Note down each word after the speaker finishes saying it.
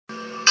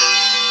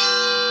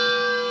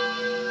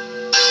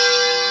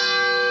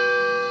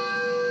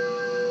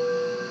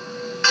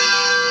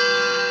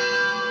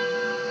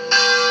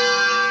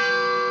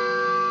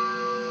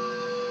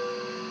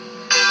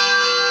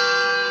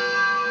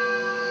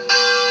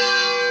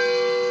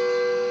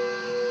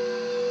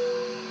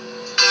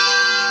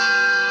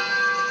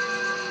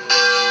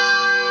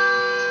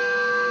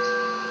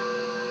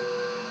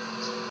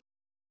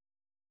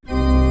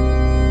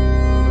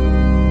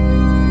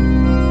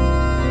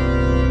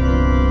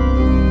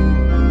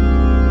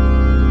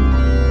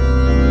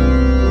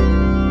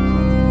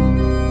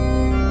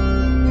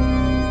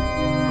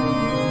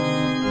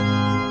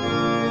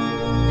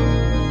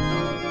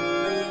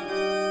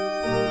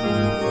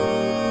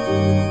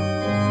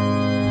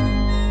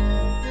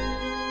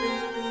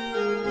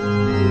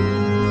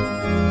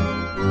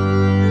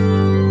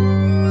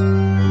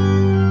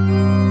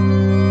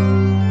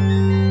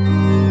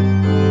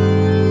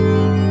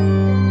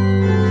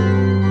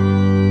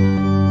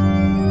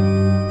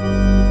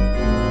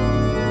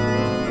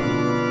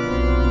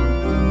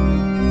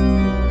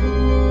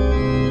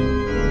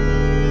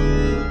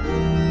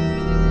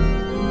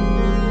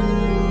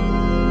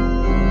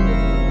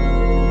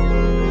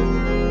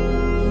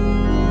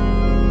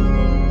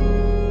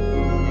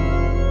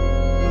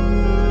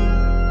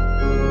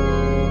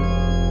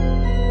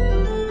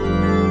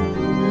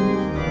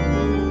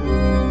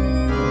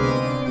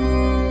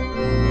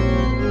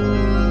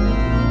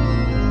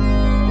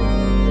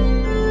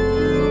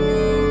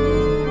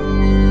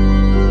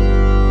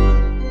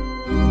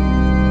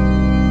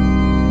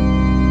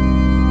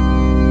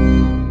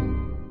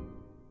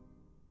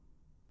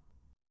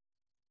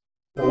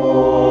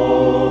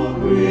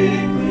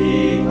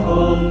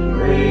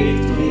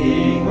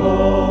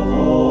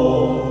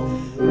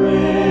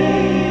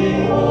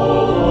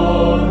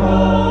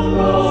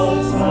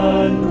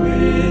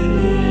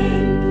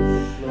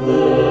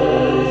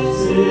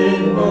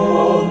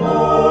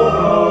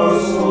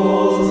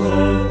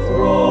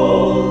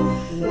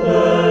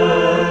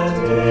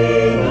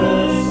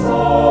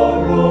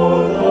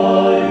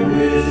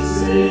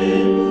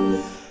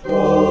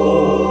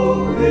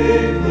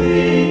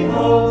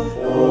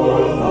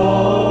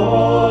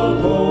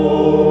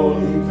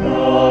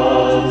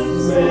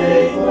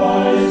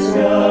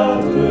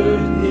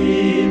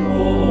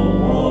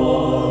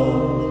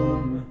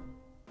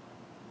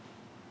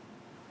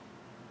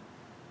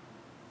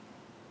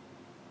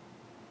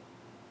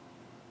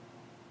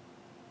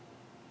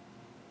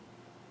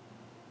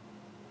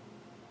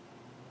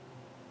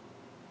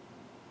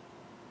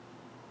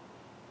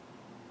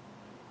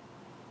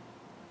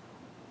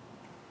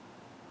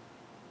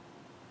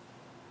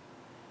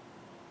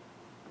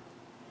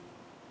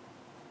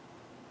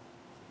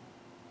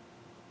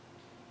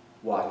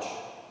Watch,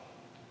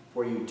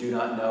 for you do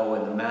not know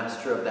when the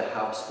master of the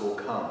house will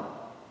come,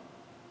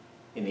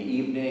 in the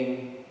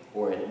evening,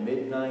 or at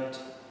midnight,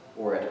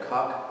 or at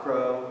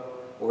cockcrow,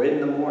 or in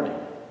the morning,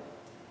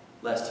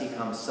 lest he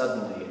come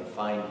suddenly and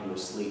find you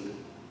asleep.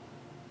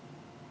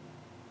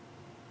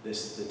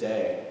 This is the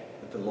day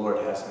that the Lord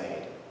has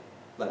made.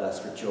 Let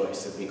us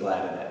rejoice and be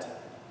glad in it.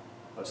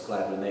 I was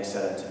glad when they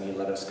said unto me,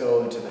 let us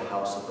go into the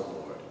house of the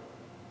Lord.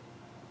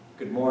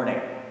 Good morning,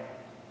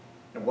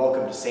 and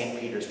welcome to St.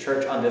 Peter's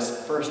Church on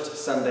this first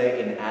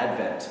Sunday in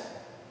Advent.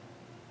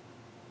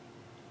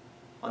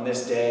 On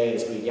this day,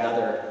 as we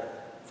gather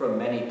from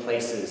many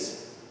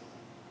places,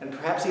 and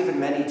perhaps even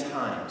many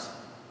times,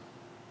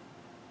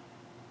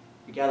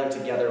 we gather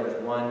together with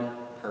one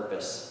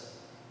purpose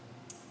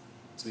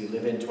as we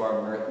live into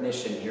our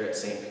mission here at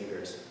St.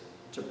 Peter's,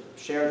 to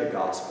share the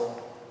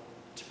gospel,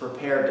 to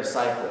prepare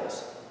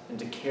disciples, and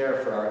to care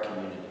for our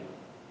community.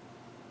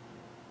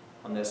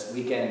 On this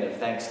weekend of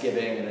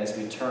Thanksgiving, and as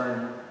we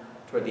turn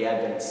toward the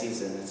Advent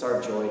season, it's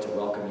our joy to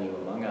welcome you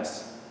among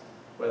us,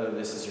 whether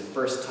this is your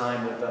first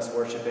time with us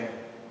worshiping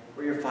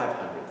or your 500th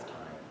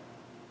time.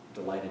 I'm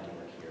delighted you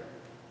are here.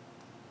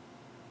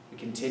 We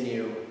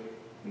continue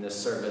in this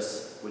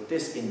service with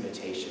this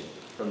invitation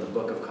from the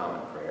Book of Common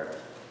Prayer.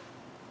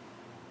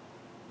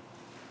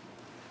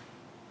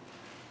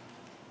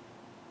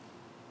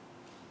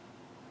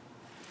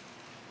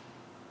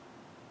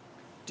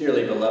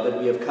 Dearly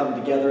beloved, we have come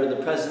together in the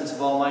presence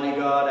of Almighty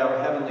God,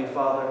 our Heavenly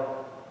Father,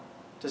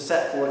 to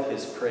set forth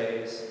His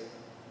praise,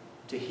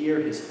 to hear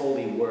His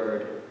holy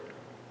word,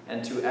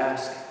 and to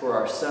ask for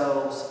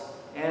ourselves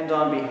and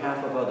on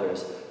behalf of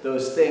others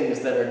those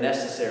things that are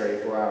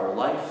necessary for our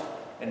life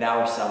and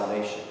our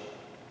salvation.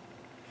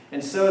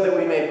 And so that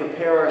we may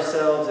prepare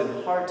ourselves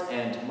in heart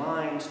and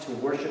mind to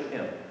worship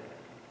Him,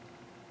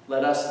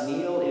 let us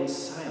kneel in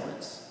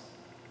silence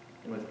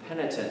and with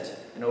penitent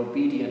and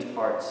obedient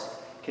hearts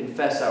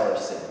confess our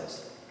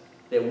sins,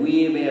 that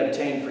we may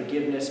obtain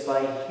forgiveness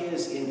by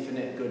His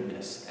infinite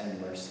goodness and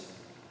mercy.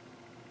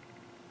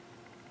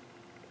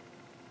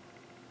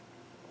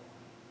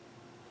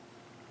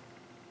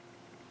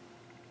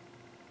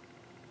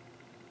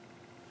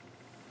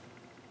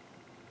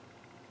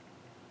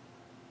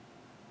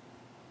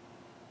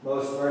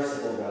 Most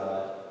merciful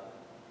God,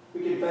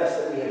 we confess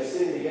that we have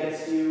sinned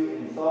against you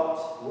in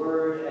thought,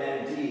 word,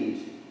 and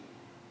deed,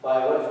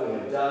 by what we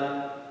have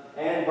done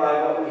and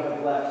by what we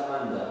have left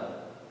undone.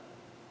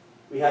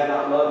 We have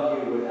not loved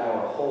you with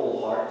our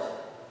whole heart.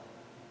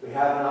 We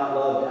have not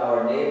loved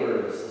our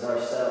neighbors as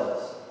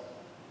ourselves.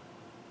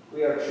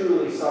 We are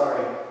truly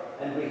sorry,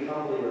 and we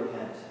humbly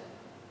repent.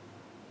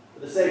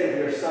 For the sake of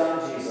your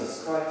Son,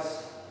 Jesus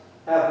Christ,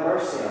 have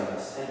mercy on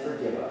us and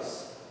forgive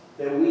us,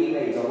 that we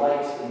may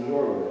delight in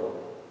your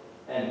will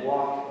and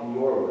walk in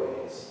your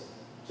ways,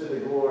 to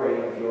the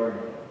glory of your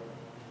name.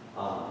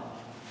 Amen.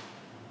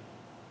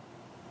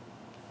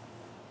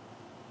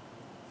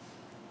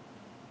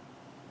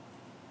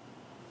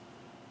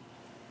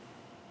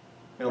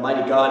 May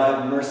Almighty God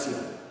have mercy on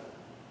you,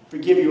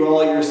 forgive you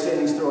all your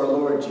sins through our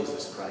Lord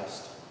Jesus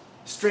Christ,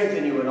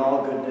 strengthen you in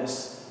all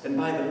goodness, and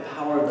by the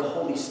power of the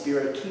Holy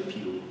Spirit keep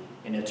you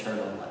in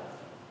eternal life.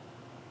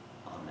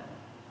 Amen.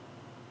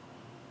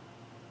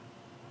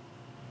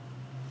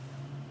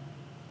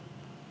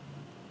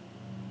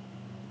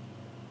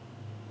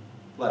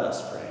 Let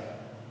us pray.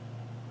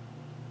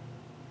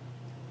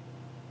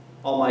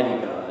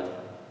 Almighty God,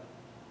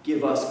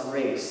 give us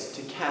grace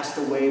to cast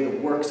away the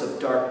works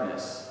of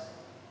darkness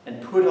and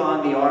put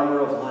on the armor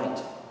of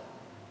light,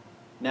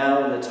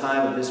 now in the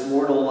time of this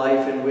mortal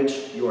life in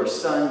which your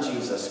Son,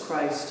 Jesus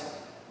Christ,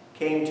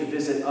 came to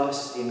visit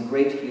us in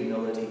great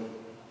humility,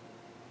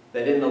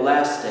 that in the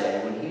last day,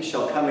 when he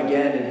shall come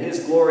again in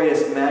his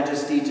glorious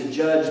majesty to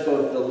judge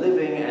both the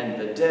living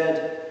and the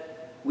dead,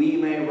 we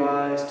may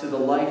rise to the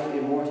life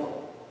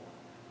immortal,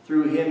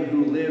 through him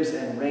who lives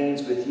and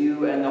reigns with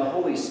you and the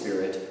Holy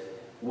Spirit,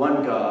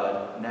 one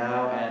God,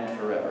 now and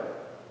forever.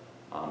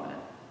 Amen.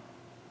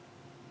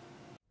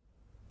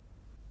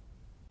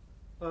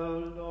 O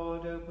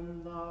Lord,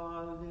 open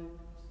thy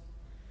lips,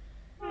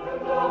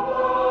 and the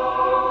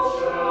mouth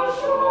shall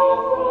show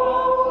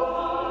forth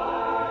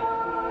thy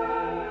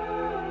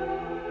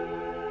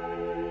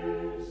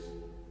praise.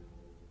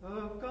 O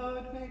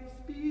God, make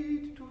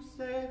speed to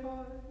save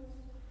us.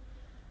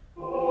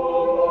 O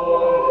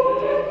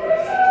Lord, make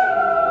haste to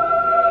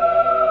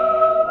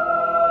help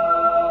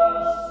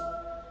us.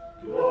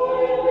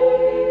 Thy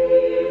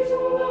ways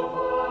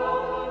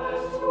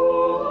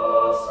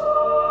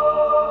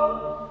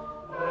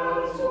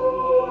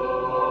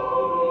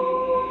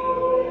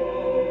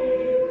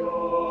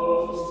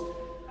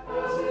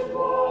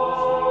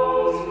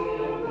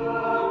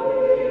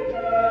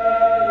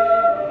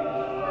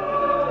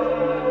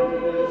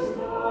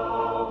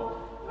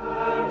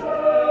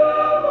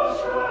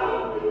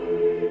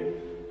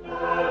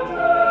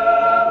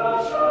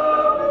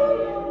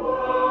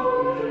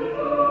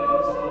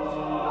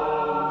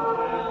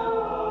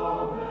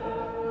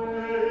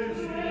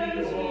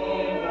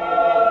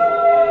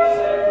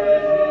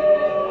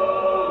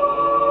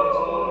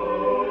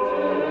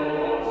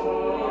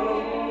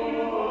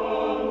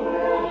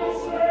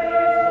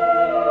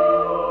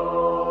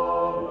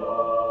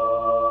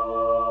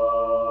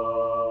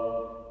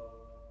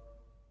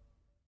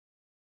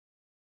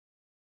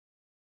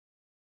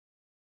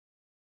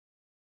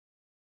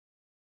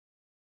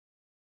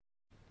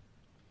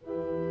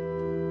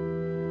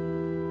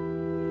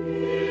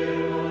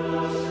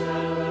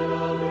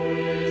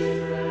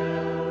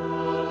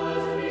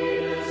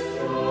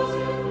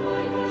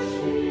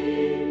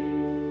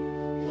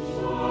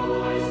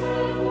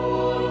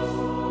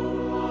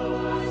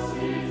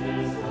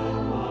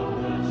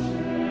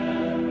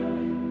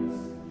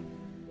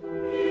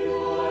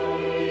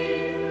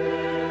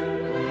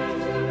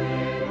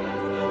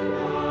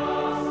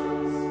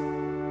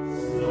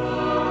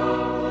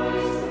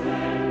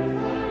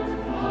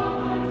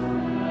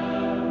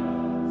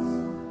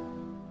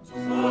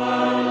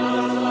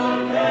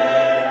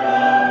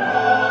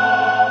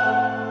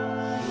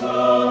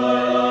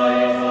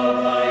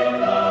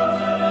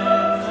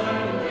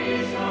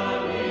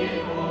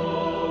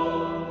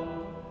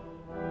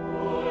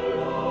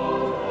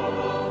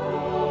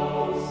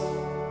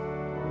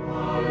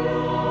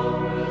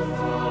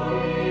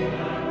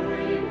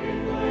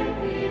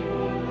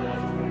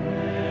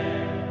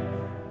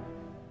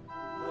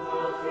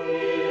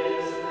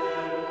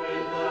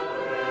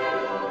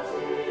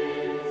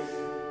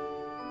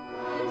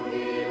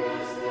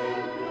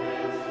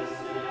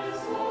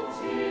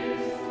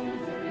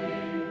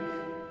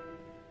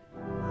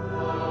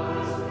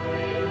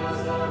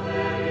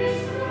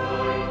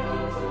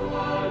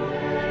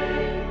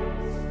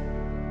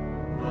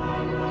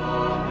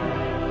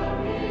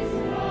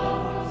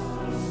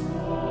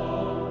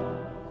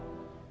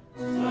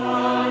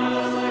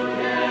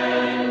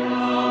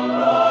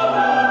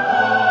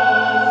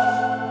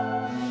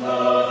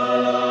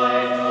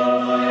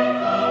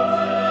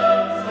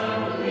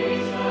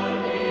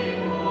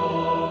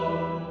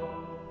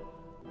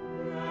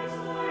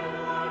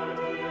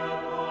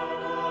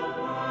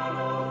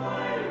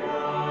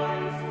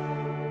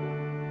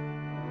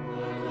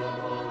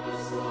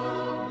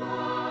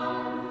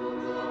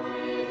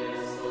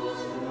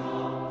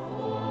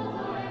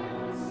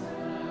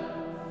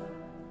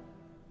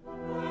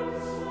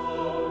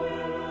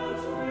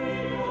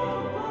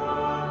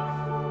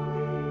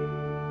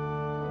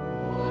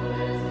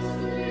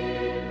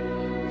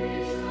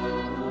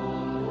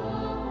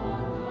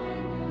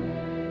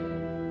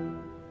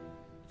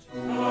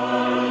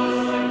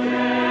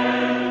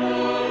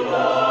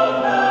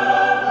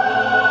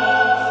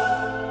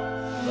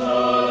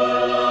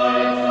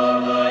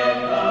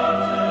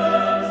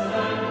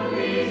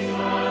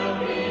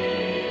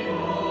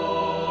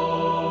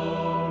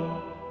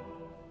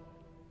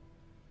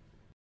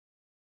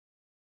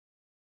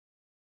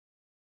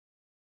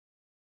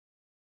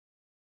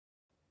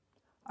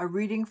A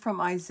reading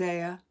from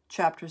Isaiah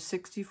chapter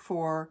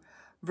 64,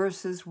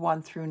 verses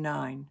 1 through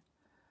 9.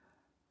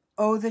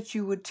 Oh, that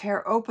you would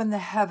tear open the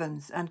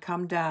heavens and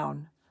come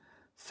down,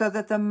 so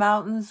that the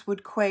mountains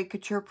would quake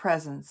at your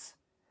presence,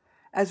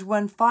 as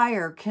when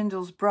fire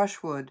kindles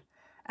brushwood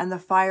and the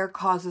fire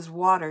causes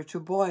water to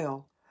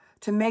boil,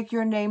 to make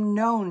your name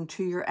known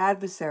to your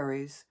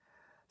adversaries,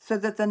 so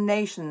that the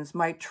nations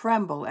might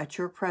tremble at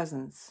your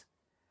presence.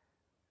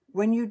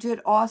 When you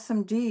did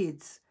awesome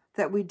deeds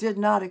that we did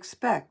not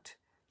expect,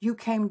 you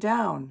came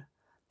down,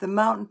 the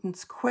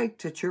mountains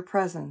quaked at your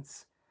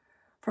presence.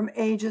 From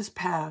ages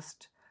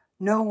past,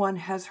 no one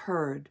has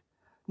heard,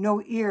 no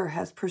ear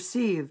has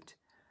perceived,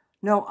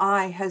 no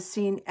eye has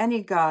seen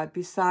any God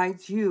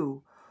besides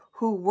you,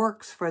 who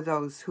works for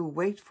those who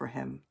wait for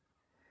him.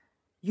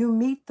 You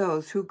meet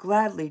those who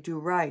gladly do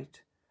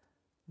right,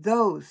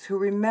 those who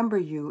remember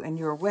you and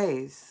your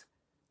ways.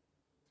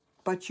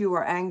 But you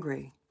are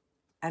angry,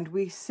 and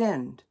we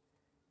sinned.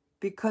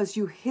 Because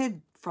you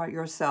hid from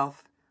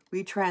yourself,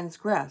 we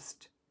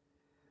transgressed.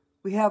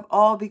 We have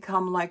all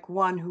become like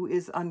one who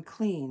is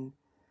unclean,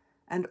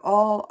 and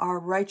all our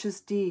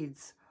righteous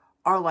deeds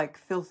are like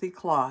filthy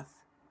cloth.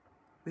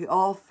 We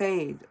all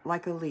fade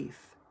like a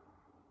leaf,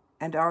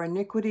 and our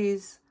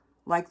iniquities,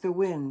 like the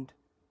wind,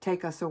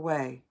 take us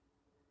away.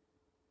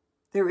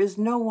 There is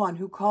no one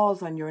who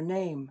calls on your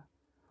name,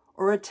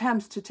 or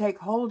attempts to take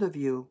hold of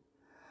you,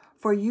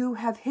 for you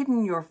have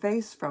hidden your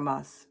face from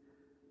us,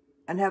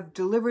 and have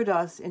delivered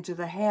us into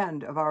the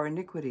hand of our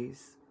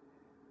iniquities.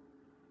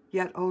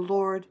 Yet, O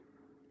Lord,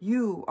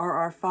 you are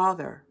our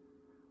Father.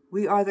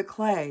 We are the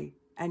clay,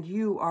 and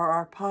you are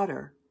our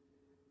potter.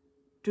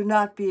 Do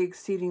not be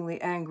exceedingly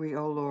angry,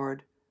 O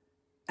Lord,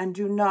 and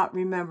do not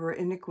remember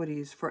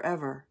iniquities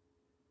forever.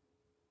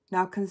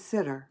 Now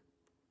consider,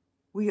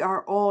 we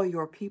are all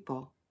your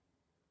people.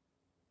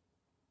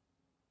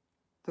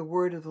 The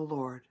word of the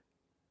Lord.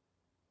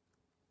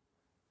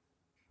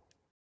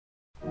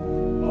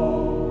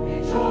 Oh,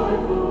 be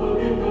joyful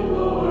in the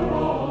Lord,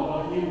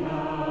 all ye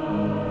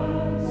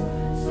lands.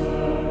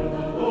 Serve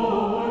the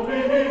Lord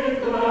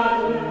with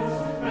gladness,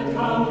 and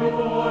come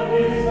before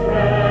his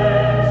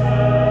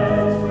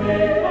presence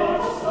with a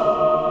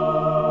song.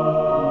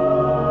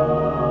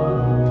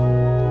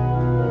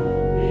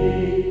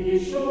 Be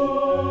sure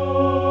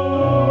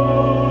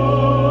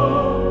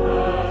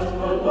that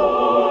the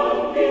Lord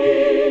He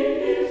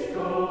is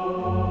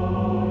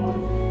God.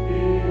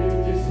 It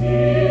is He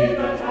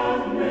that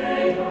hath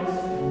made us,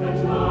 and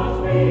not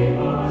we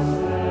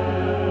ourselves.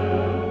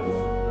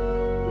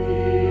 We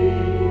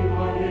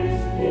are His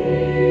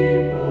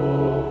people,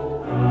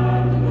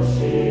 and the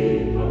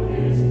sheep of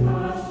His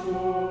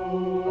pasture.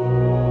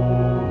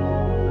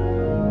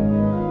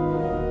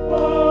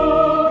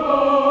 Oh,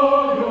 go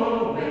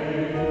your way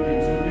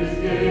into His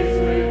gates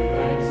with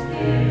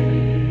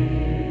thanksgiving,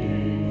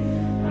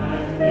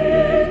 and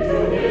into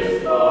His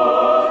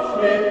courts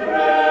with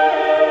praise.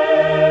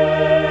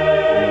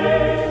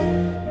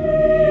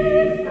 Be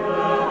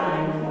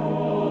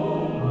thankful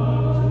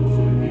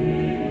unto Him,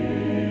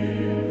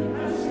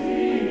 and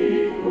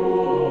seek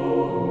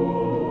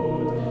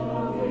hold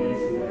of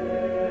His name.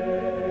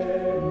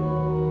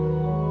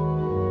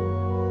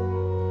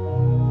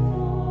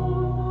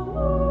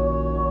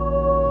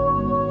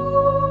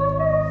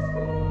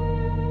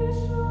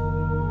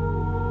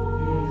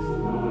 His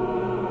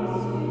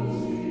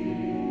mercy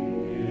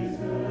is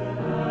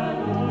everlasting,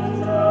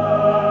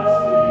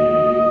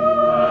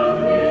 and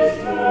His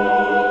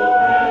truth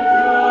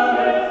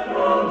endureth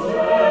from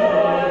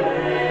generation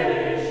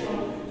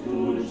to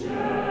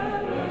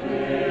generation.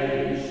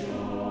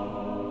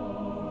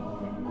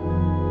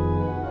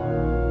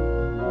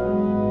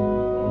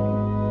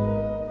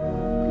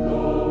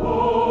 Glory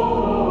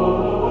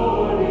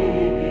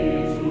be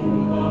to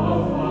the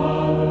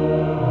Father,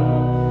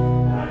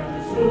 and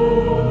to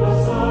the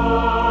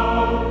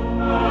Son,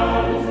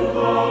 and to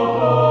the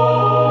Holy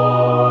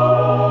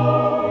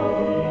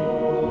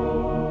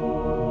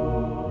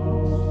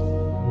Ghost,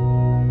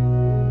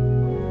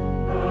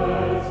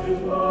 as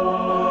it was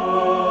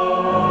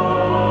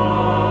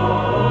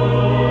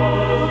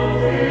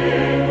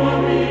in the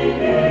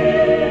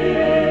beginning,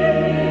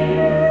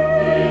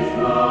 is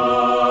now,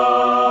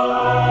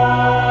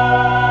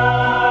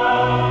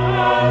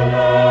 and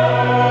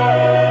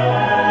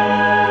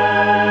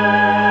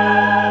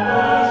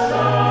ever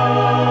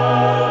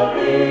shall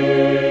be.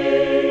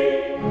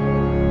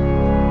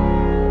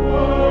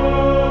 World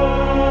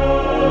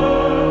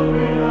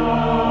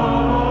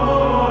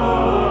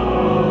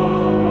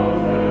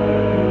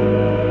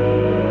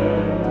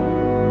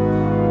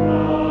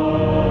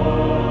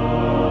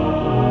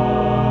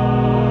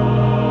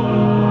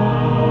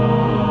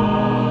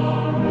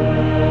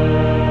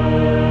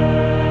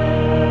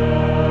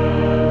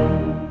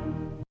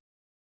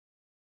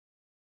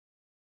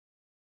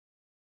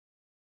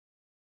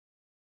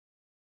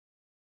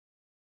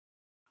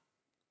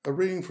A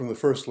reading from the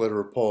first letter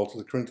of Paul to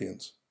the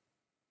Corinthians.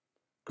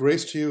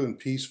 Grace to you and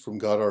peace from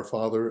God our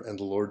Father and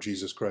the Lord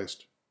Jesus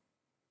Christ.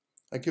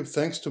 I give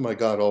thanks to my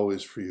God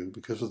always for you,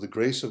 because of the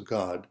grace of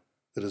God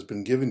that has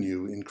been given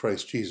you in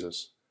Christ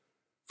Jesus.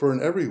 For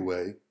in every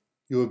way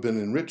you have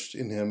been enriched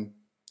in him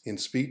in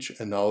speech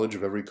and knowledge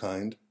of every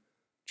kind,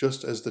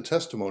 just as the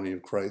testimony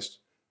of Christ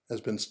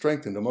has been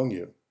strengthened among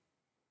you,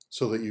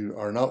 so that you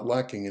are not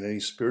lacking in any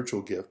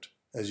spiritual gift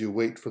as you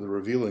wait for the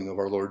revealing of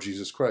our Lord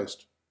Jesus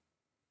Christ.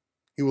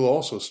 He will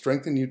also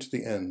strengthen you to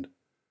the end,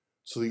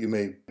 so that you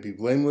may be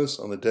blameless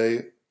on the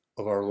day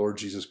of our Lord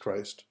Jesus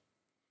Christ.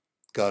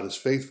 God is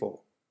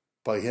faithful.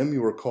 By him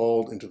you are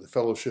called into the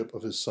fellowship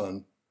of his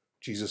Son,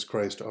 Jesus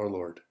Christ our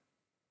Lord.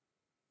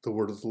 The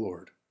word of the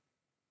Lord.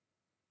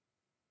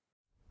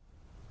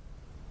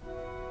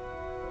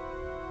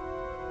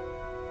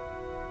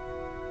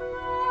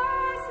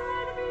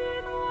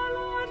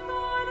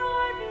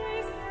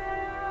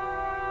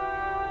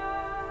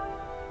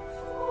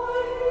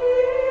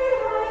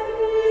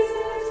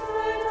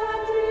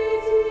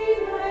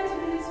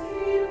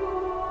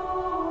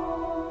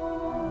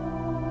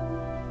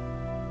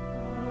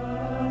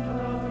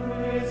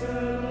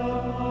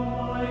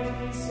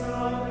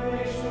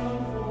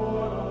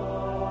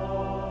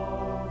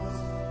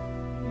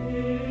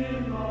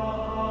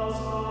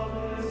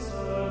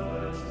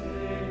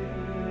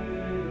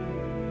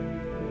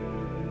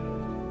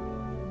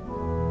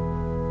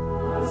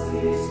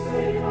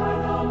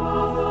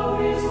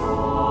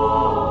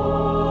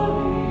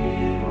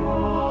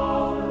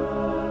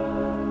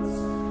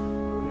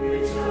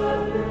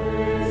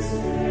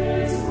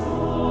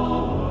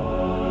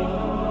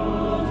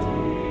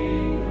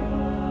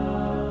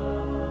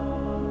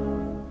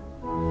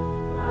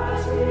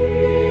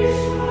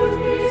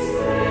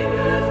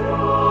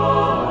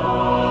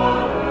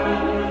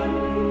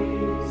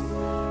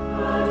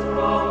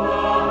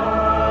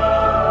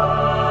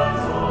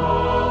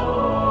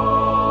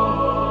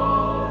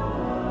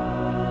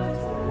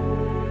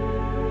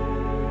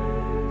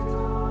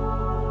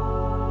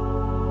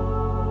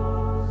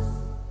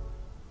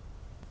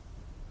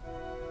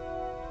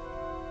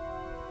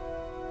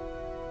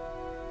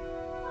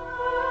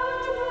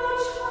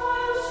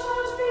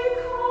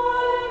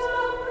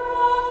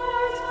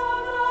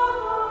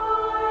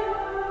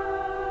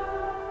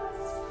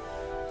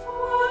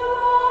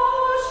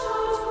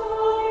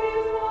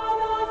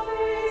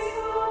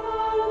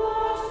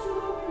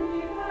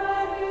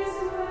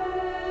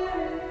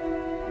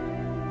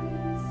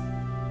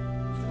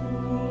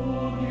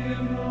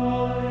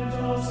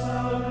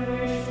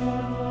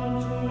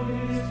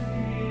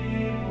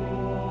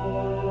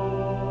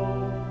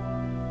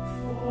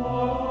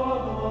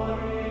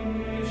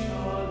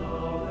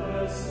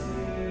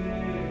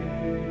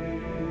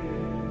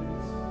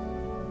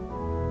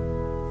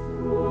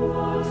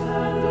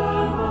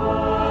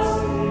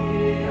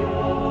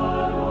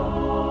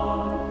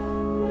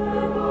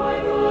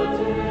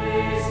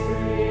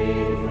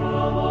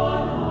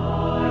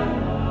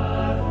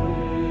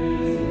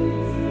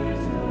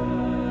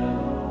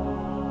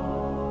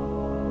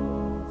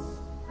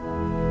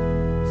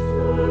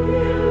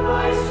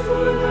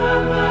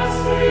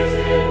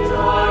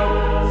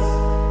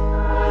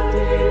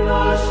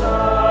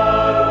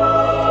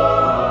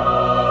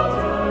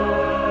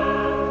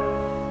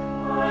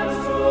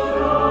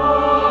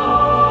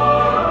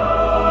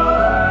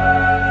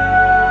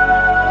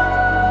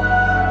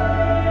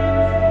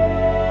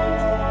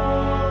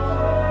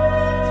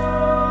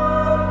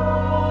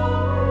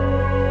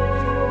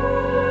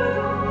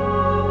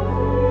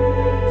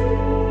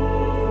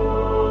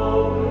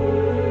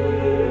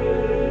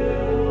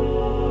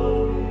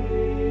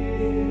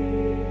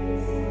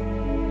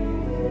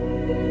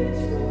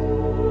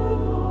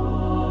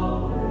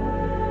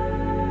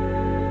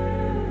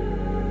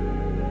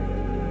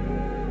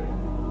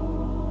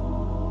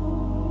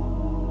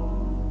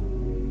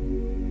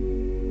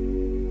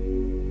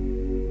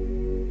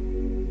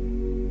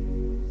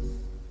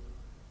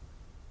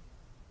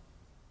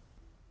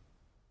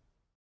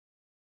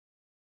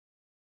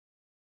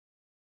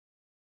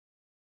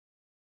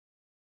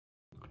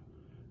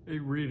 A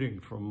reading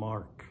from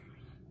Mark.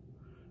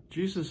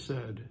 Jesus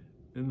said,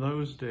 "In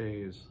those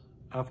days,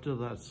 after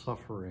that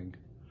suffering,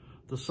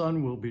 the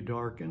sun will be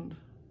darkened,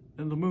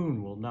 and the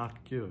moon will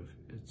not give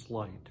its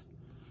light,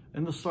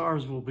 and the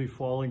stars will be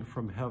falling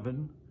from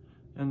heaven,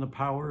 and the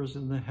powers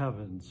in the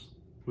heavens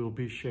will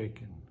be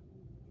shaken.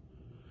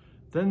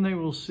 Then they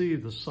will see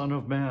the Son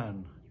of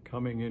Man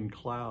coming in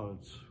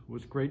clouds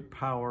with great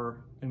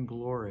power and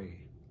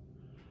glory.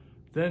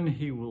 Then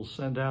he will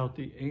send out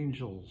the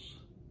angels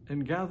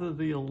and gather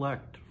the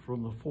elect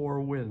from the four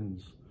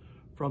winds,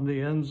 from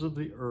the ends of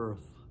the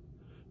earth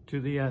to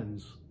the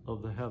ends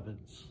of the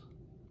heavens.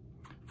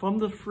 From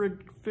the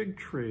fig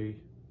tree,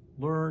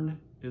 learn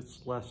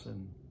its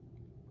lesson.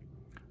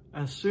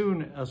 As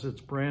soon as its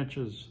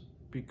branches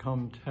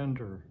become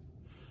tender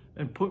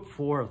and put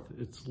forth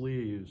its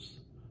leaves,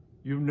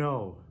 you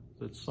know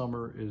that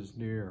summer is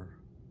near.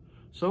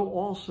 So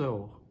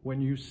also,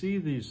 when you see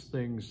these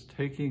things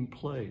taking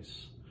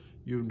place,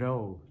 you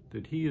know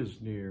that he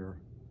is near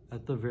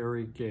at the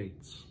very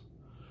gates.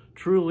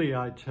 Truly,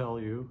 I tell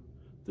you,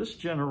 this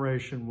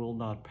generation will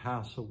not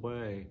pass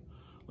away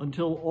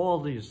until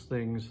all these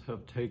things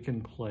have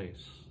taken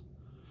place.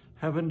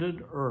 Heaven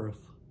and earth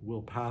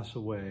will pass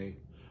away,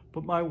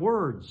 but my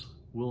words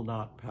will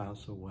not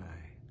pass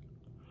away.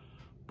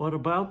 But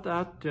about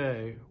that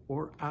day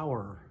or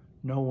hour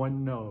no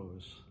one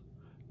knows,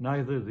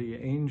 neither the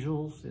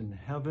angels in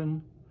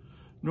heaven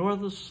nor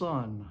the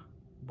Son,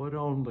 but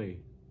only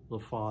the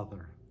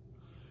Father.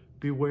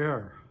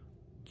 Beware,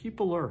 keep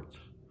alert,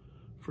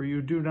 for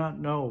you do not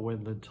know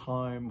when the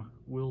time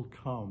will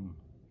come.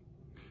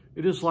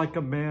 It is like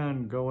a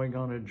man going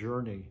on a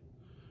journey,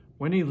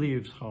 when he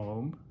leaves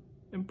home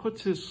and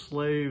puts his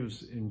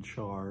slaves in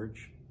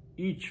charge,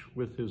 each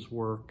with his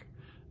work,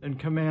 and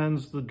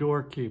commands the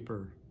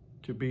doorkeeper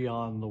to be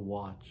on the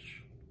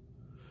watch.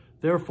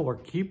 Therefore,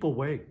 keep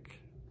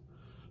awake,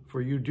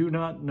 for you do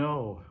not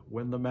know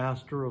when the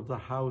master of the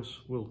house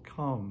will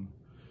come,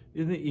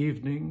 in the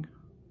evening,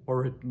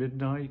 or at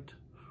midnight,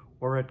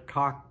 or at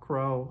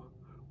cockcrow,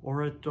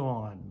 or at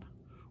dawn,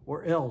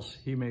 or else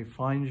he may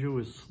find you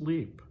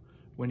asleep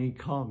when he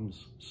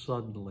comes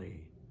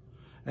suddenly.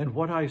 And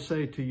what I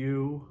say to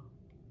you,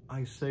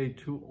 I say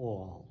to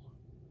all,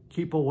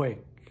 keep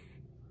awake.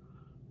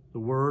 The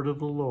word of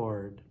the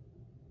Lord.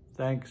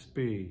 Thanks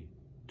be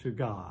to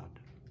God.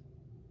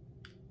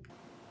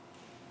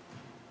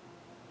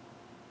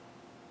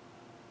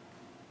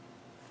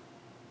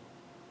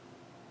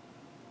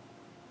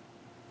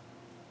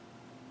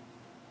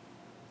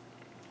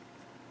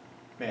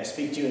 May I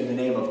speak to you in the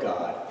name of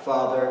God,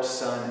 Father,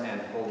 Son,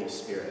 and Holy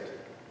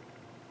Spirit.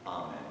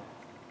 Amen.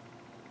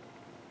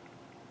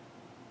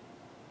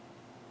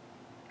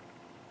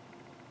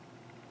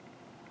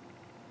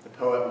 The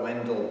poet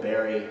Wendell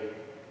Berry,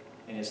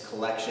 in his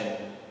collection,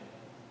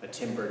 A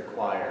Timbered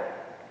Choir,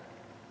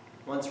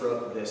 once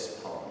wrote this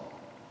poem.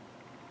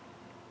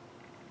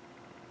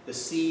 The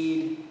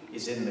seed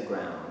is in the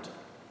ground.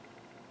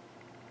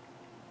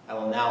 I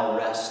will now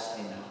rest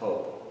in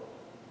hope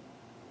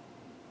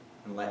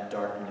and let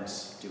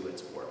darkness do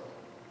its work.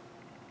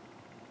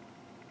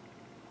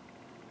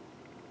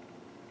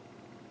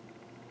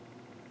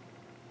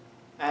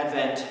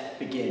 Advent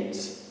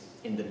begins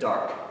in the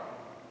dark.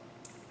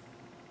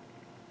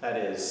 That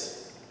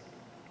is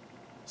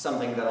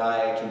something that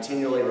I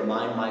continually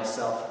remind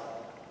myself,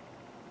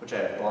 which I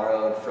have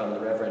borrowed from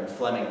the Reverend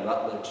Fleming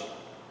Rutledge,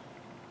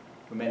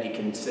 who many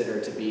consider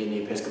to be in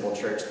the Episcopal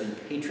Church the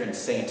patron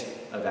saint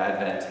of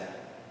Advent.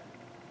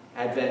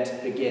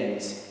 Advent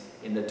begins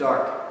in the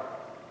dark.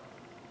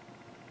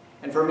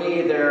 And for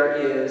me, there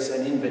is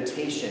an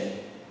invitation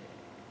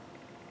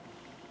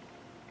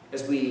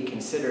as we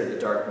consider the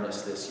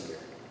darkness this year,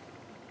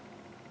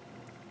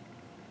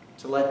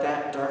 to let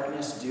that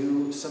darkness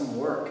do some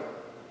work.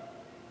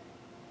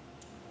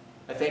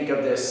 I think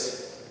of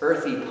this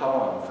earthy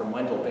poem from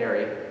Wendell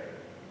Berry,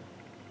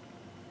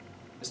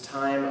 this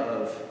time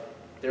of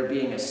there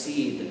being a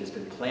seed that has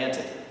been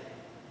planted,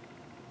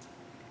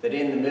 that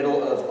in the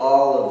middle of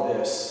all of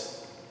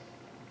this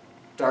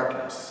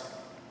darkness,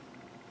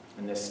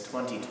 in this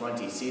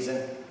 2020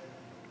 season,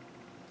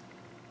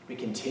 we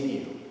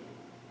continue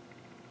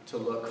to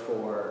look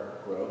for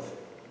growth.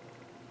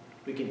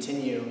 We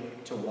continue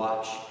to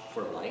watch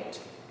for light.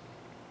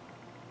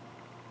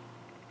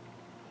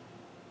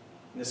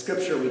 In the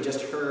scripture we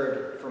just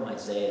heard from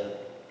Isaiah,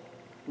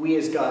 we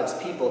as God's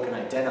people can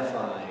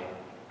identify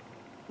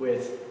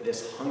with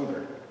this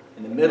hunger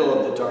in the middle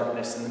of the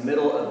darkness, in the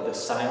middle of the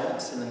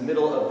silence, in the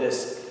middle of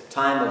this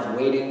time of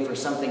waiting for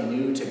something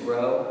new to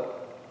grow.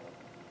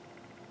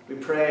 We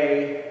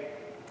pray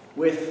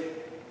with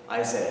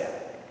Isaiah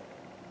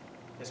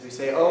as we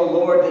say, "Oh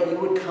Lord, that you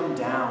would come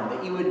down,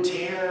 that you would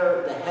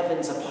tear the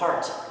heavens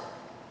apart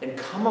and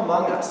come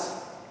among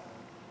us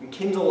and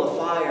kindle a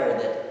fire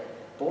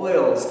that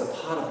boils the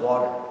pot of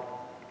water."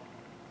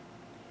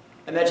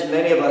 I imagine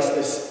many of us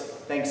this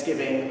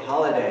Thanksgiving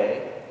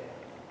holiday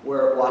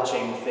were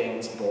watching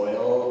things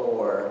boil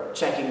or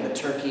checking the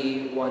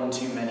turkey one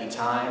too many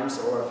times,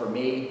 or for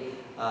me,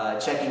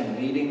 checking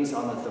readings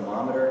on the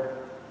thermometer.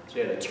 So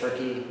we had a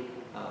turkey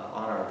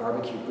on our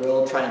barbecue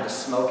grill, trying to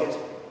smoke it.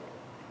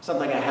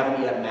 Something I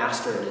haven't yet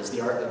mastered is the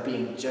art of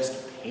being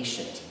just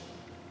patient,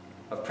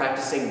 of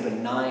practicing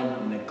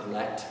benign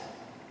neglect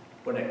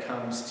when it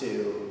comes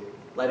to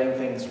letting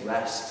things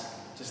rest,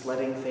 just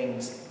letting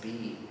things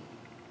be.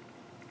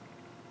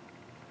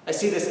 I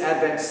see this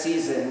Advent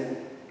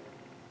season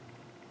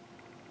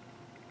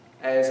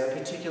as a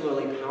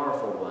particularly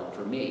powerful one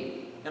for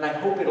me, and I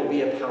hope it'll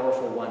be a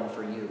powerful one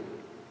for you.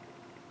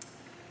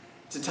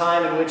 It's a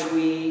time in which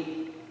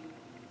we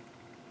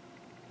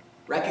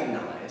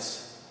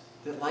recognize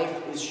that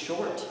life is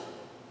short.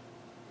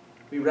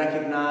 We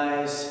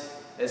recognize,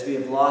 as we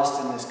have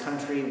lost in this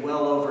country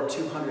well over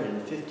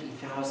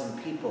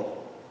 250,000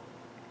 people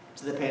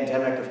to the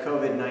pandemic of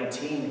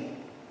COVID-19,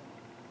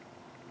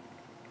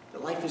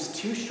 that life is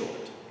too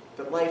short,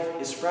 that life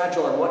is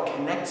fragile, and what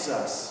connects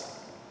us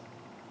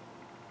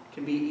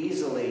can be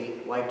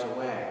easily wiped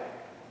away.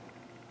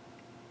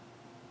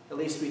 At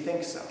least we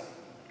think so.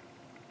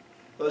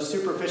 Those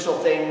superficial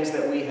things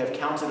that we have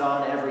counted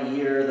on every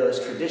year, those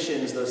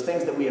traditions, those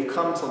things that we have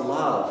come to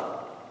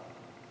love,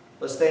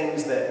 Those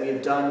things that we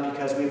have done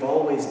because we've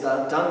always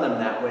done them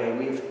that way.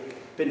 We've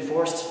been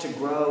forced to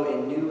grow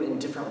in new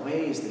and different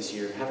ways this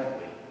year,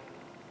 haven't we?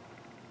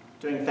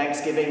 Doing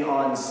Thanksgiving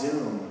on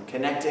Zoom,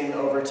 connecting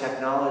over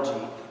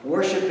technology,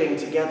 worshiping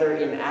together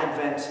in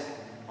Advent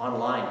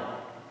online.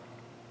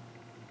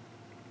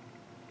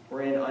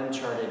 We're in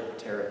uncharted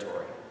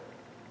territory.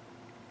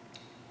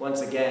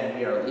 Once again,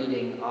 we are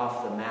leading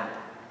off the map.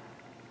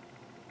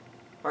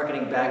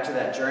 Harkening back to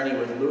that journey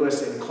with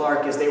Lewis and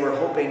Clark as they were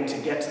hoping to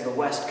get to the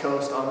west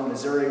coast on the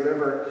Missouri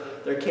River,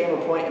 there came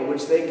a point at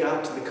which they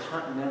got to the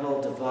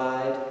Continental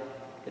Divide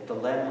at the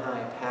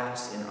Lemhi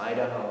Pass in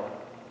Idaho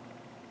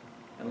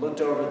and looked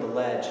over the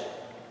ledge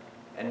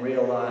and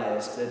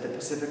realized that the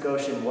Pacific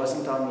Ocean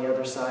wasn't on the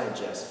other side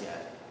just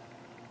yet.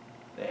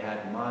 They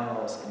had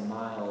miles and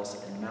miles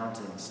and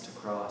mountains to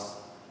cross.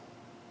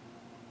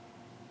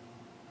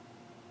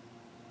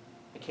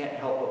 I can't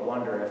help but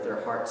wonder if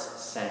their hearts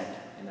sank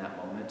in that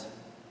moment.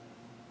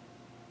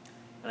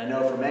 And I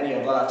know for many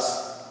of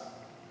us,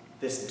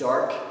 this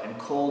dark and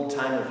cold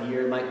time of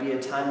year might be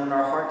a time when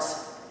our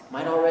hearts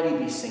might already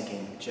be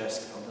sinking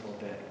just a little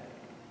bit.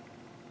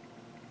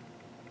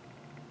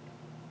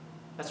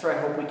 That's where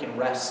I hope we can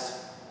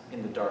rest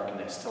in the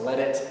darkness, to let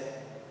it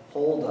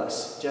hold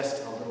us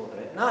just a little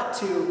bit. Not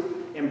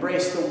to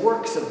embrace the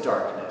works of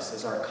darkness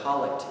as our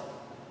collect,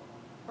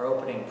 our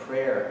opening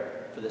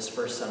prayer for this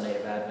first Sunday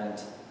of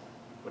Advent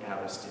would have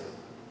us do.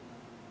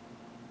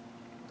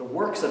 The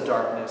works of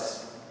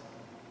darkness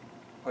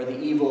are the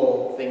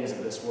evil things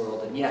of this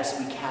world, and yes,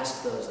 we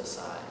cast those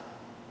aside.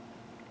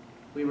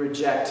 We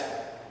reject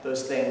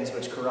those things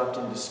which corrupt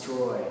and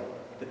destroy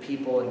the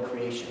people and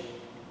creation.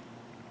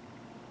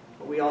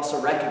 But we also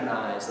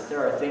recognize that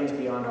there are things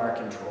beyond our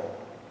control,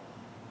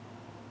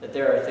 that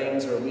there are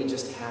things where we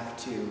just have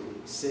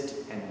to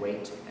sit and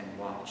wait and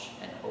watch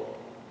and hope.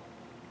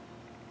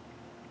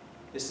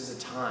 This is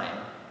a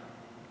time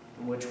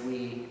in which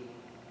we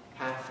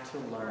have to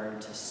learn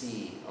to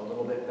see a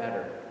little bit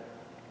better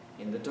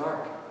in the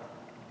dark.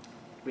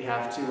 We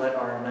have to let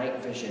our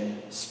night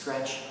vision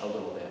stretch a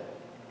little bit.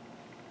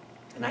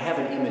 And I have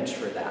an image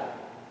for that.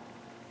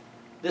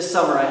 This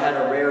summer I had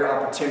a rare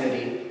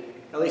opportunity,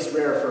 at least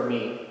rare for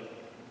me,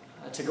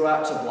 to go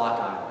out to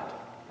Block Island.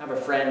 I have a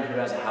friend who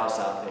has a house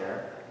out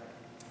there,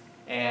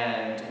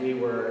 and we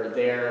were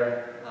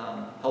there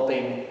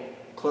helping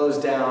close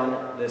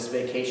down this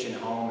vacation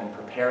home and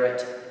prepare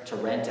it to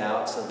rent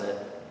out so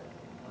that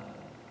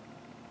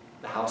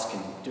the house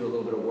can do a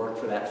little bit of work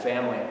for that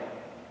family.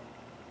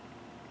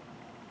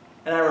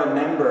 And I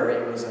remember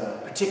it was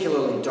a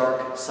particularly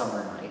dark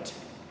summer night.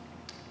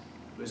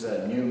 It was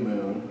a new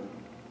moon,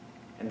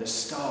 and the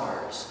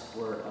stars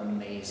were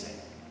amazing.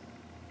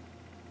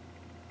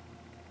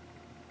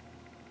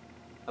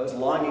 I was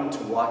longing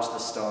to watch the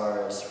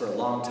stars for a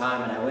long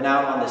time, and I went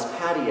out on this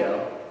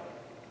patio.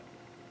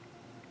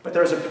 But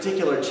there was a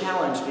particular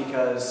challenge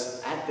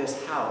because at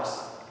this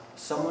house,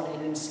 someone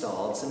had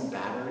installed some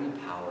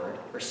battery-powered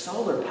or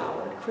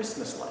solar-powered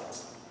Christmas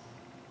lights.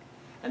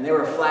 And they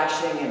were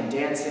flashing and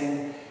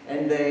dancing,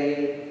 and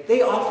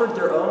they offered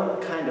their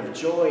own kind of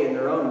joy in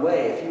their own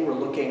way. If you were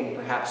looking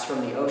perhaps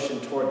from the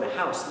ocean toward the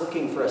house,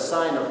 looking for a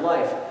sign of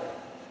life,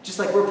 just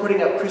like we're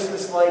putting up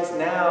Christmas lights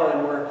now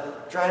and we're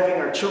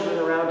driving our children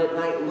around at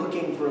night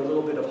looking for a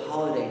little bit of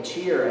holiday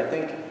cheer, I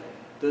think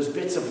those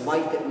bits of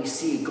light that we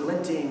see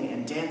glinting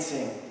and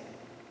dancing,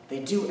 they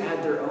do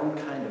add their own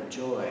kind of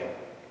joy.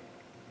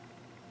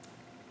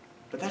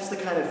 But that's the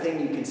kind of thing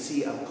you can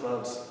see up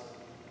close.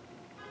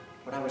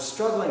 What I was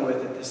struggling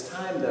with at this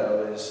time,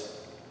 though, is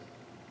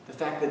the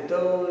fact that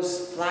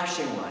those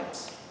flashing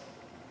lights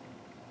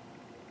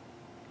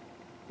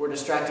were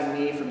distracting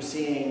me from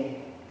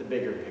seeing the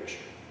bigger picture,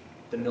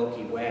 the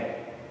Milky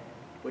Way,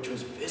 which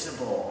was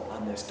visible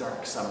on this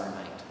dark summer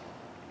night.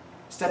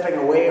 Stepping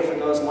away from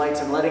those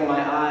lights and letting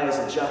my eyes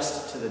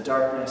adjust to the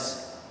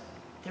darkness,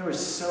 there was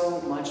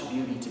so much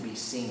beauty to be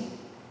seen.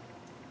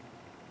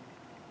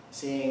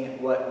 Seeing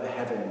what the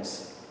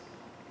heavens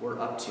were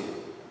up to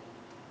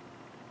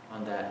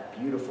on that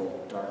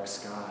beautiful dark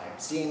sky,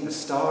 seeing the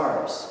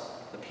stars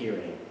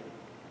appearing,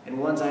 and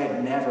ones I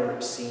had never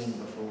seen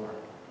before,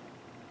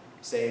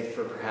 save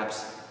for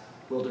perhaps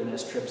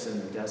wilderness trips in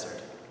the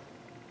desert.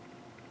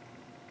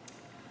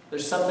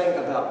 There's something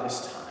about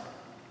this time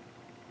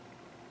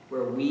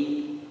where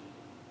we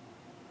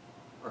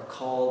are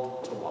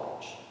called to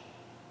watch,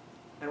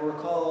 and we're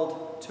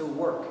called to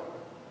work,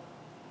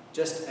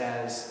 just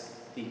as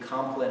the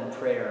Compline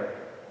prayer,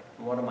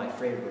 one of my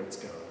favorites,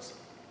 goes.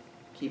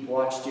 Keep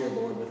watch, dear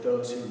Lord, with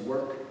those who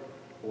work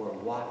or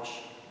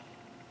watch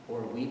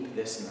or weep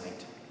this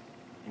night,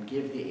 and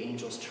give the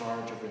angels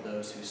charge over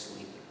those who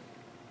sleep.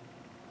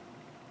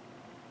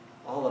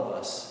 All of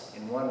us,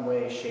 in one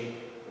way, shape,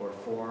 or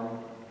form,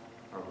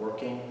 are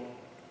working.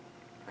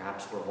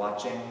 Perhaps we're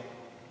watching.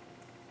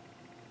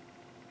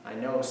 I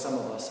know some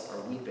of us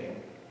are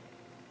weeping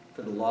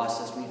for the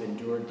losses we've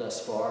endured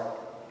thus far,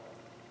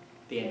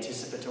 the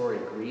anticipatory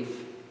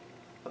grief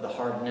of the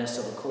hardness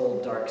of a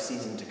cold, dark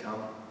season to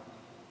come.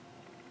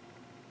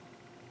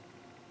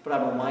 But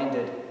I'm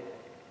reminded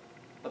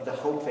of the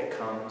hope that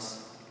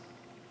comes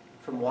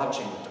from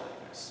watching the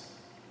darkness,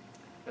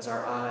 as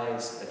our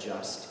eyes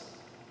adjust,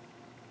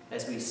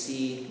 as we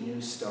see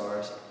new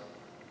stars.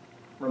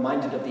 I'm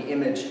reminded of the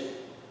image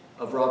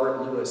of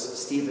Robert Louis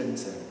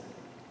Stevenson,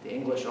 the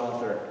English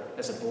author,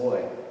 as a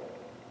boy.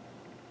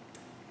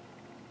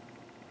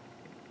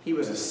 He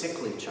was a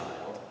sickly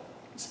child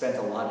and spent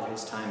a lot of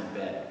his time in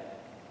bed.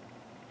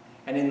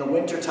 And in the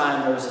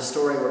wintertime, there was a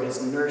story where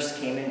his nurse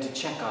came in to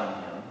check on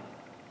him,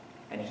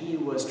 and he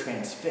was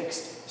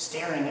transfixed,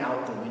 staring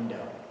out the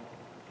window.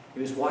 He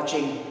was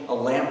watching a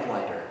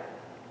lamplighter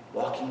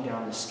walking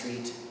down the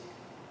street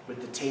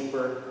with the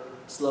taper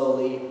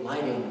slowly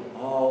lighting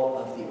all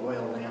of the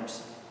oil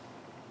lamps.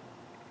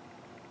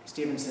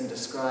 Stevenson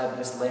described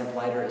this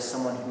lamplighter as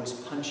someone who was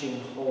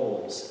punching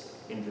holes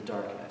in the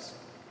darkness.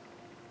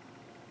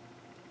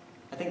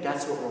 I think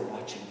that's what we're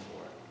watching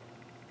for.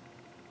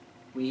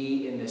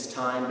 We, in this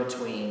time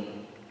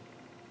between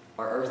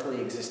our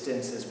earthly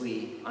existence as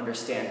we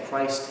understand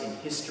Christ in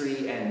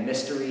history and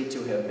mystery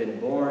to have been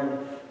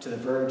born to the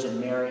Virgin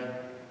Mary,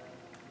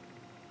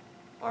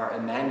 our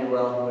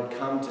Emmanuel who had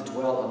come to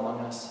dwell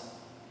among us,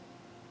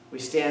 we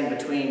stand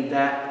between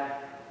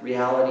that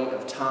reality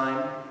of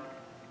time,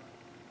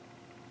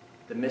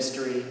 the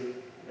mystery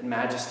and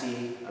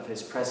majesty of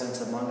his presence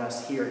among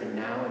us here and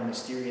now in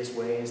mysterious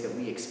ways that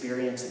we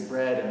experience in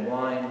bread and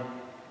wine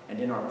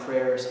and in our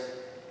prayers.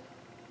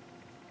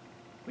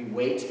 We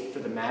wait for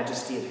the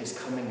majesty of his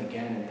coming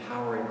again in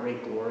power and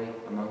great glory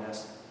among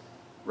us,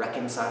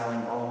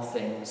 reconciling all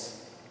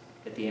things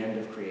at the end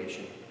of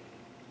creation.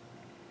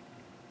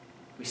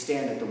 We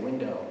stand at the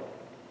window,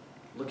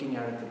 looking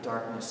out at the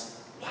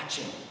darkness,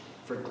 watching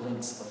for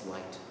glints of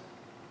light.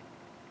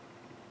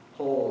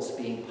 Holes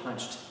being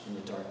punched in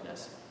the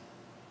darkness.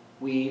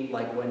 We,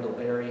 like Wendell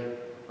Berry,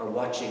 are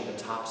watching the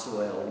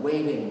topsoil,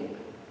 waiting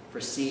for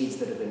seeds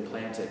that have been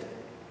planted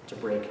to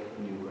break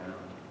new ground,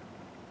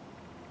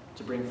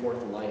 to bring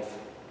forth life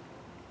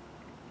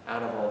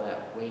out of all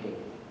that waiting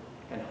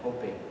and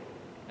hoping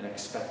and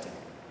expecting.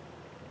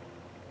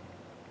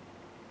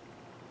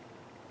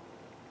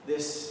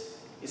 This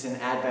is an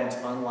Advent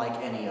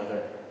unlike any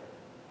other.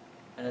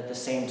 And at the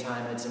same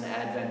time, it's an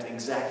Advent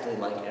exactly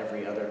like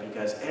every other,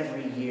 because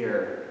every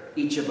year,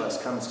 each of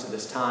us comes to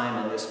this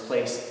time and this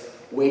place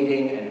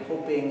waiting and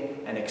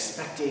hoping and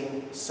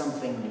expecting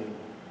something new.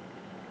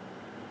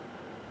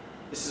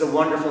 This is a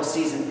wonderful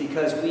season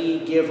because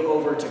we give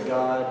over to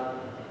God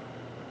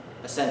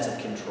a sense of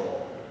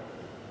control.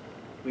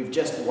 We've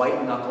just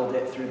white-knuckled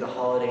it through the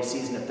holiday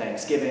season of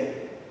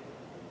Thanksgiving.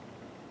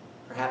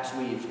 Perhaps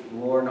we've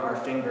worn our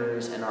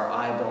fingers and our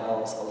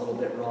eyeballs a little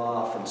bit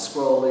raw from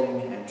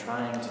scrolling and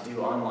trying to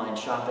do online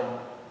shopping.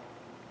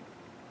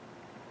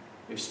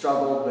 We've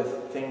struggled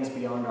with things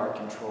beyond our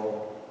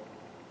control.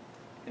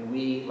 And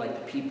we,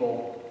 like the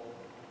people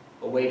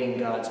awaiting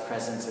God's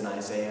presence in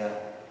Isaiah,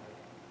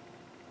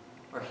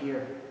 are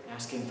here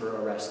asking for a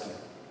rescue.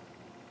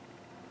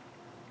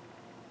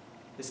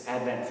 This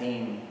Advent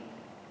theme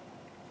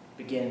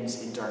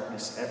begins in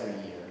darkness every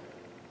year.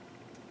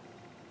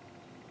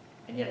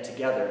 And yet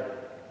together,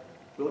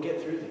 we'll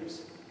get through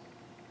this.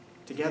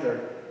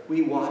 Together,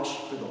 we watch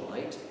for the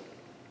light.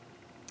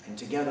 And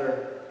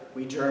together,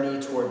 we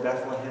journey toward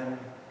Bethlehem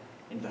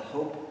in the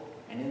hope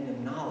and in the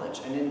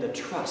knowledge and in the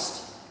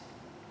trust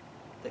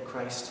that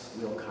Christ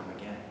will come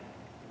again.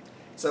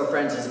 So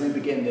friends, as we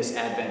begin this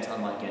Advent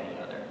unlike any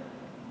other,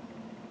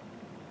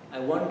 I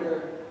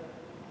wonder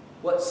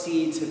what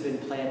seeds have been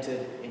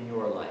planted in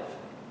your life.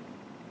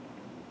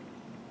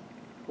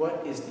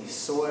 What is the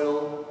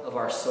soil of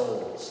our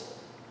souls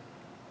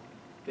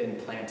been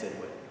planted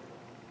with?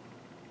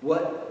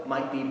 What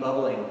might be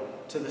bubbling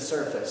to the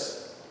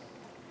surface?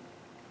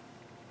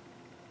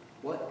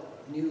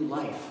 What new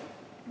life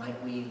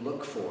might we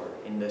look for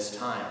in this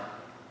time?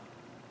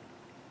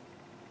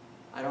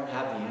 I don't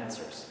have the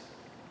answers.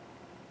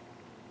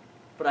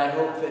 But I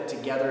hope that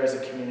together as a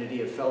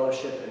community of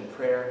fellowship and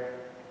prayer,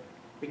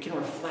 we can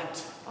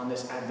reflect on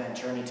this Advent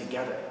journey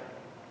together,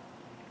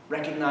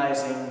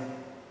 recognizing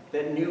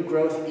that new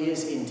growth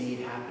is indeed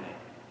happening,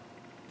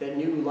 that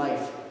new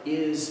life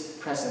is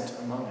present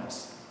among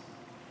us,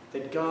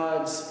 that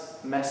God's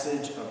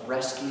message of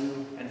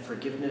rescue and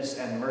forgiveness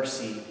and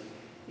mercy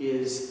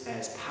is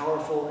as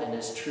powerful and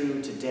as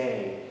true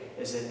today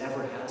as it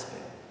ever has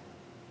been.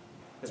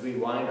 As we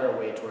wind our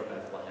way toward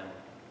Bethlehem,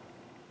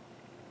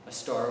 a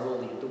star will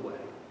lead the way.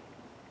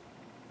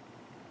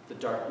 The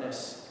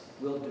darkness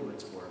will do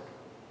its work.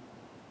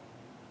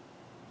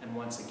 And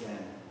once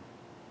again,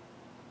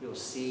 you'll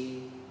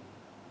see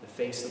the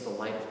face of the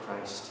light of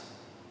Christ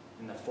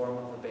in the form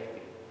of a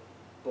baby,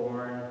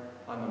 born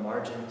on the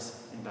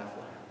margins in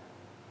Bethlehem.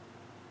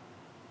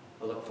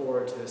 I look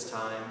forward to this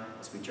time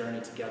as we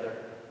journey together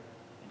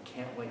and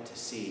can't wait to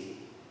see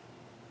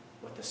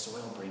what the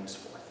soil brings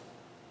forth.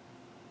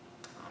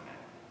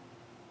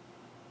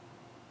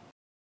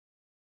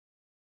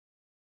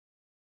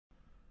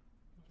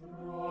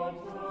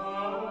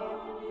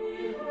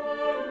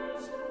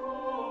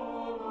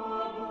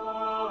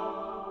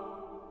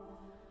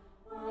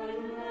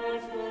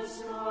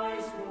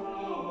 Skies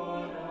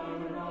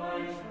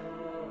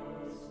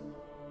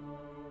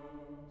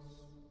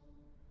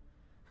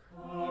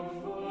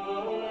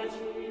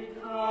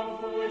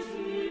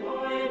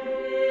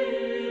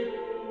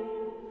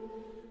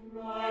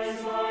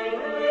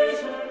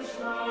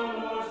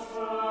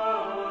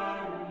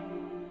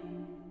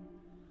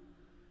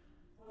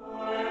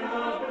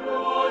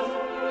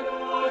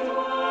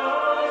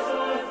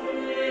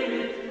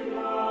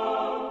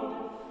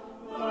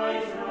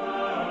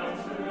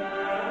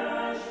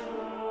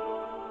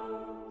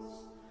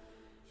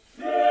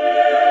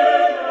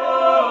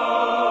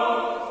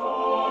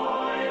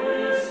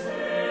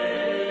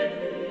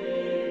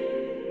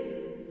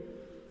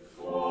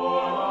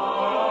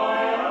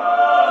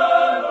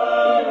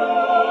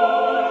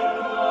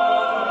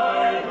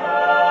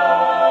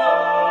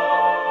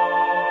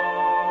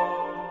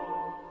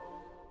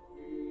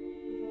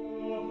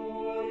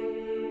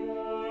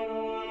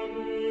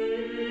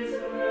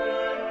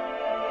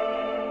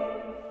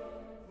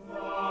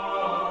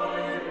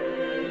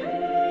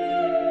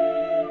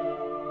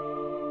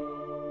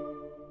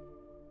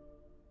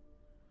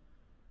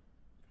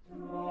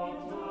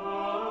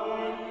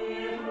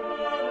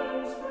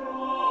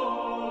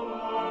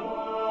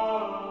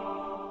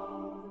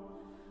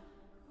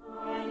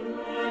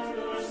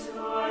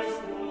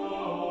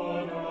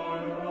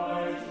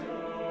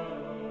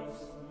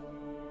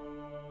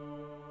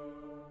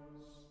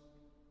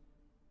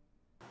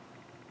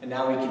And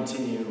now we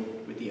continue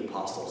with the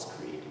Apostles'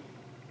 Creed.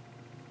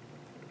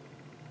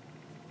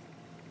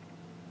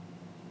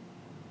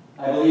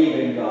 I believe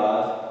in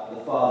God,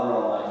 the Father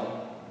Almighty,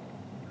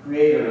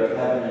 creator of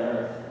heaven and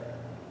earth.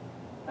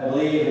 I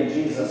believe in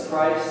Jesus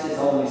Christ, his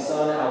only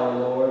Son, our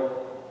Lord,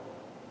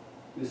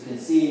 who was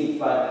conceived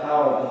by the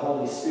power of the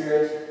Holy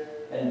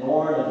Spirit and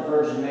born of the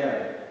Virgin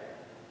Mary.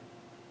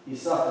 He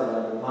suffered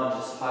under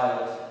Pontius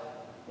Pilate,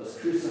 was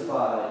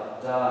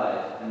crucified,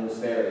 died, and was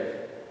buried.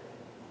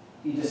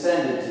 He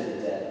descended to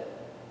the dead.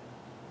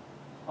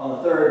 On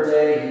the third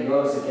day he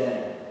rose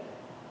again.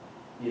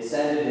 He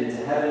ascended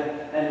into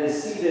heaven and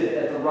is seated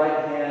at the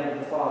right hand of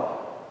the Father.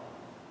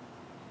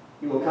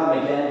 He will come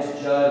again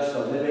to judge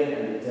the living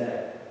and the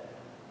dead.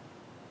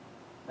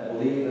 I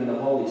believe in the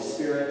Holy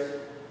Spirit,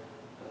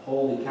 the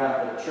Holy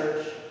Catholic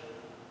Church,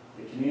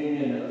 the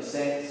communion of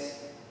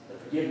saints, the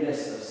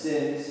forgiveness of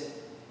sins,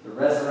 the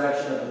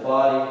resurrection of the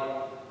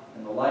body,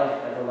 and the life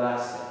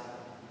everlasting.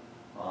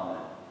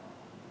 Amen.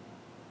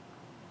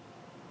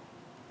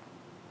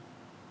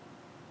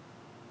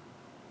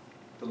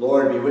 The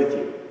Lord be with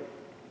you.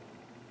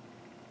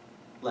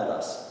 Let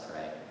us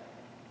pray.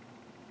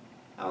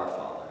 Our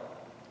Father,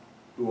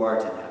 who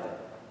art in heaven,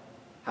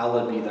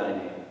 hallowed be thy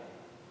name.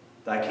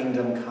 Thy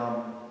kingdom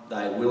come,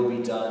 thy will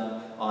be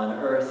done, on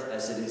earth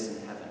as it is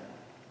in heaven.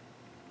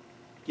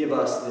 Give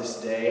us this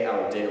day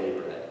our daily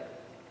bread,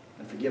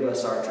 and forgive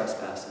us our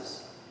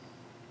trespasses,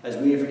 as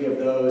we forgive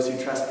those who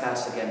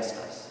trespass against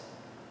us.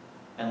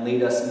 And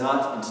lead us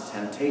not into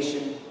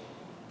temptation,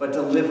 but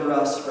deliver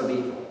us from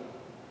evil.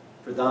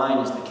 For thine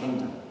is the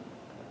kingdom,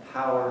 and the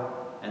power,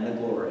 and the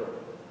glory,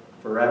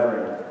 forever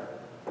and ever.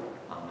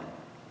 Amen.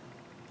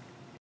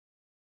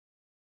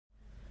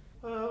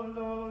 O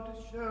Lord,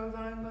 show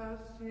thy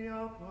mercy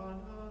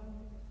upon us.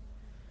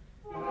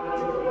 And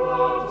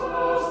grant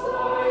us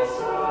thy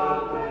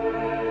salvation.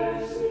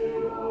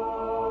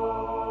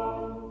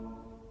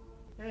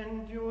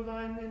 Endue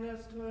thy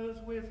ministers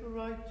with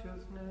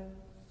righteousness.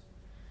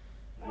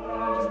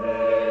 And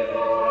make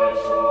thy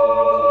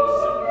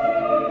chosen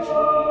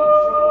people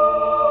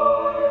joyful.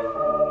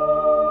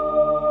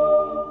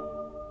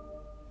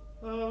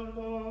 O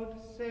Lord,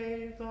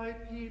 save thy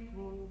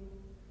people.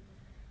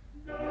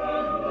 And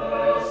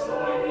bless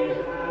thine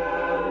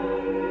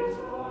inheritance.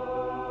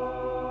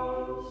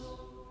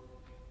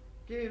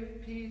 Give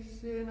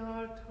peace in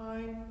our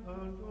time, O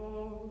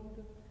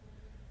Lord.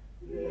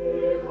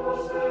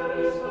 Because there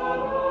is none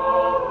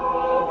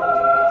other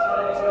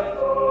that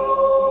for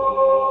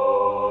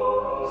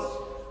us,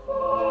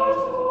 but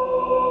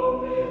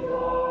only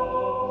thou,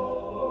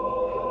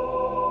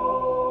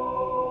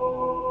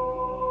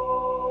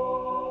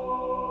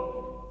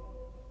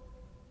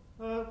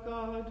 O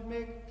God,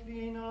 make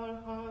clean our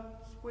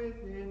hearts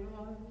within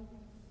us.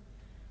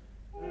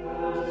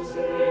 and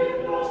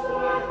take not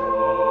thy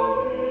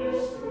Holy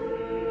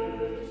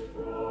Spirit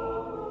from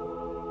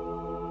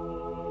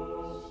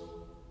us.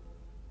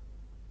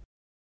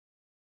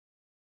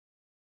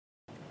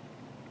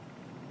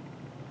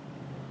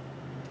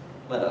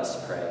 Let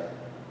us pray.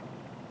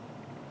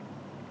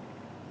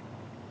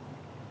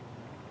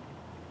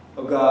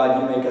 O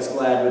God, you make us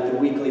glad with the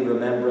weekly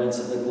remembrance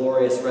of the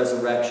glorious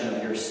resurrection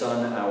of your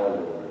Son, our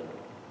Lord.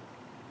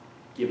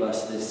 Give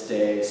us this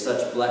day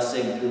such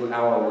blessing through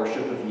our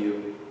worship of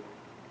you,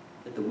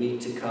 that the week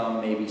to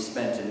come may be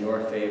spent in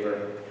your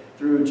favor,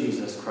 through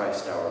Jesus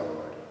Christ our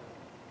Lord.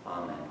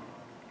 Amen.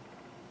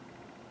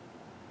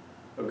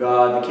 O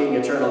God, the King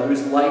eternal,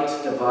 whose light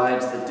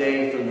divides the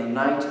day from the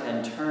night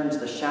and turns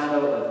the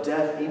shadow of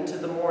death into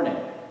the morning,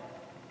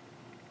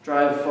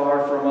 drive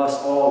far from us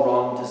all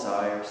wrong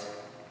desires.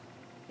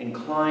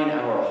 Incline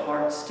our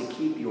hearts to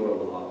keep your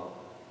law,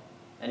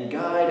 and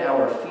guide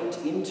our feet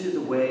into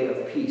the way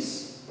of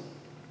peace,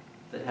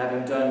 that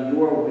having done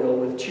your will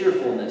with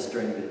cheerfulness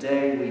during the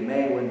day, we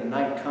may, when the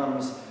night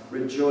comes,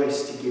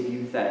 rejoice to give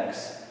you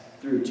thanks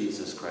through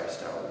Jesus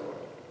Christ our Lord.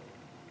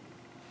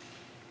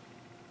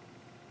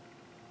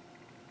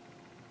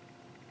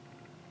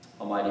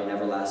 Almighty and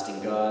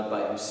everlasting God,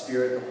 by whose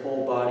Spirit the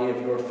whole body of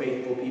your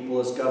faithful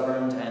people is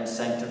governed and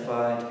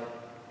sanctified,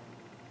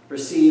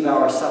 receive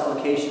our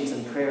supplications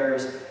and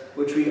prayers,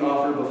 which we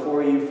offer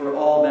before you for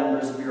all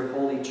members of your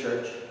holy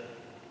church,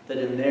 that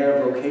in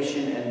their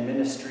vocation and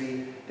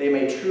ministry they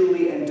may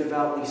truly and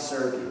devoutly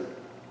serve you,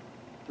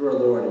 through our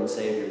Lord and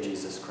Savior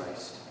Jesus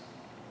Christ.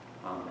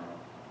 Amen.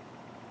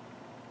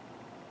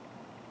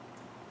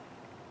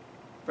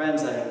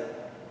 Friends, I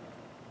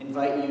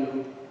invite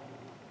you,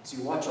 as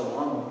you watch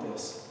along with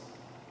this,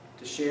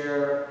 to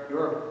share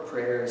your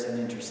prayers and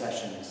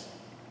intercessions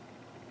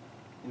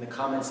in the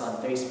comments on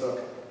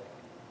Facebook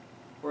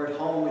or at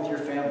home with your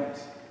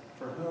families.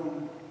 For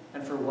whom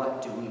and for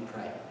what do we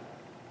pray?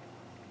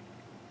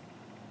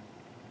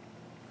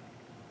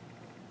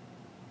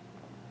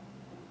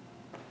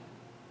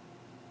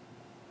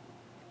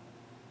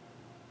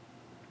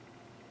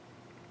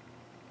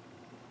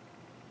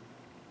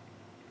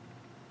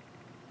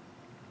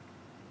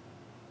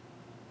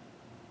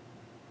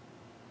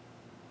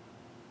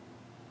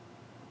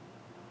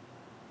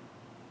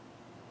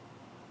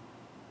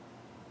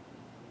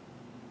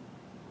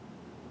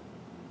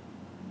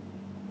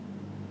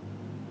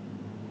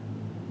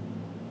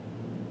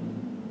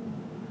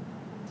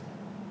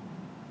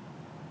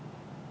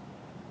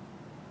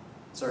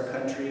 as our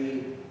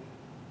country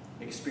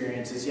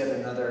experiences yet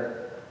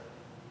another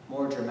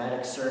more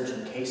dramatic surge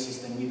in cases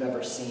than we've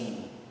ever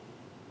seen,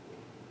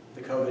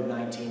 the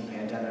COVID-19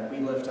 pandemic, we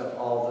lift up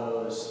all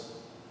those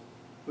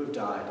who have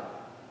died,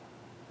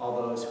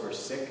 all those who are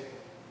sick,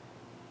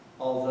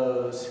 all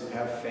those who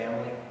have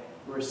family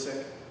who are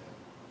sick.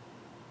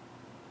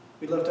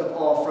 We lift up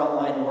all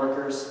frontline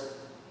workers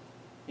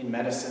in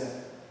medicine.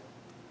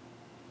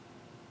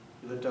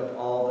 We lift up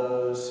all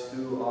those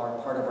who are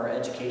part of our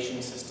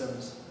education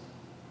systems,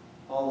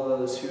 all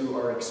those who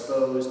are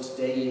exposed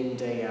day in,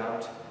 day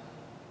out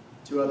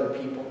to other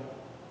people,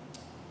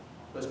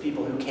 those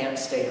people who can't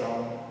stay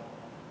home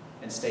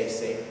and stay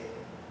safe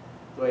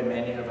the way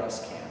many of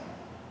us can.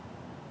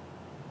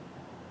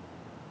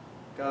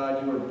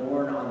 God, you were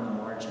born on the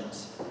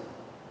margins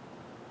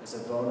as a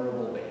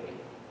vulnerable baby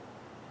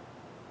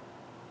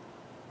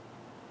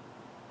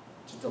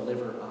to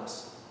deliver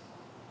us.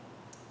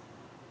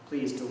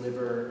 Please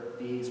deliver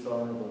these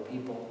vulnerable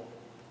people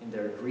in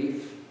their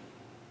grief,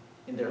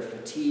 in their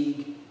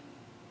fatigue,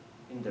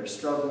 in their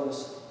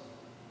struggles,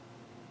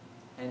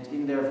 and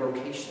in their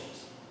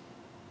vocations.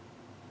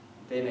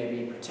 They may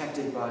be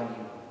protected by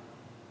you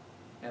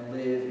and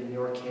live in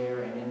your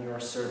care and in your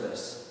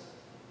service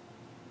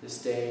this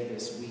day,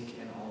 this week,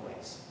 and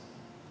always.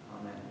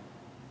 Amen.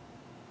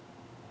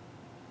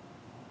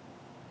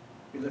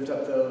 We lift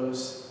up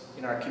those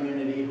in our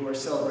community who are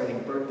celebrating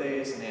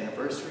birthdays and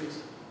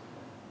anniversaries.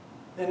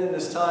 And in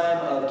this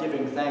time of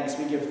giving thanks,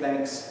 we give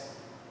thanks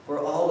for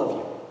all of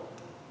you,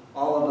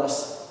 all of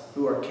us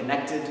who are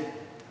connected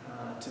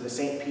to the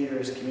St.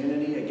 Peter's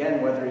community.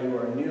 Again, whether you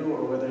are new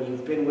or whether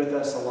you've been with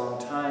us a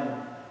long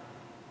time,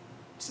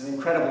 it's an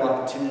incredible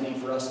opportunity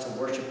for us to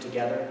worship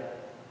together.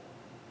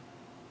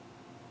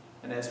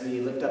 And as we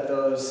lift up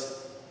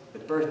those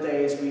with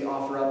birthdays, we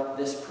offer up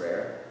this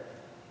prayer.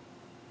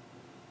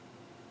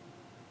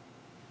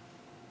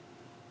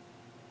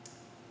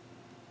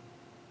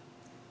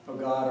 Oh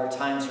God, our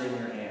times are in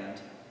your hand.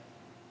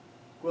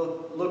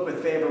 We'll look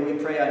with favor, we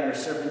pray, on your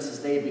servants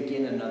as they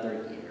begin another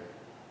year.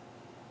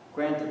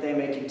 Grant that they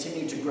may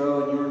continue to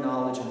grow in your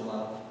knowledge and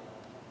love,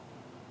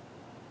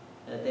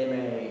 that they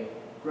may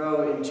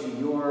grow into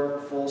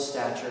your full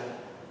stature.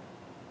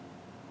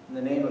 In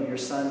the name of your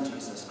Son,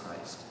 Jesus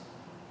Christ.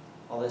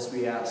 All this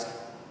we ask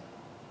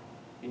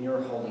in your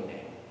holy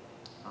name.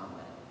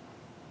 Amen.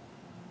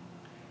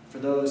 For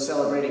those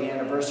celebrating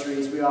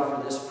anniversaries, we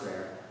offer this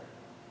prayer.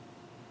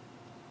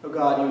 O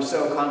God, you have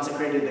so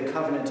consecrated the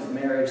covenant of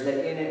marriage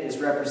that in it is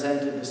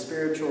represented the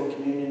spiritual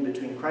communion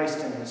between Christ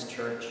and his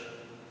church.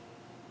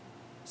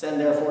 Send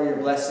therefore your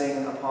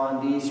blessing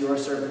upon these your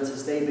servants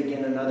as they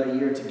begin another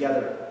year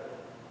together,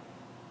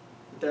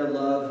 that their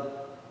love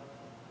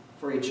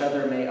for each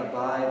other may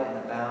abide and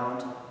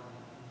abound,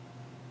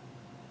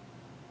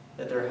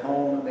 that their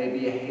home may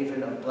be a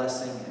haven of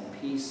blessing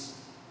and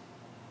peace,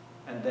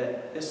 and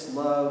that this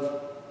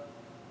love,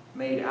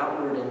 made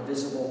outward and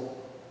visible,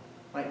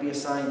 might be a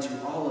sign to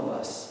all of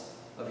us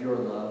of your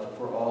love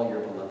for all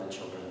your beloved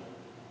children.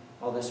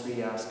 All this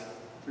we ask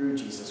through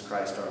Jesus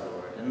Christ our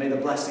Lord. And may the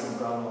blessing of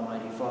God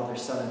Almighty, Father,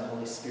 Son, and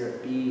Holy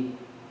Spirit be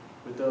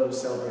with those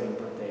celebrating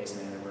birthdays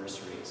and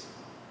anniversaries.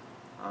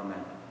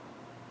 Amen.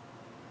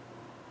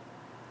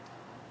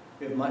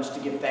 We have much to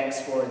give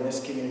thanks for in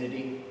this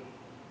community.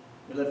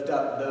 We lift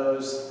up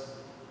those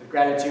with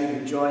gratitude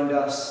who joined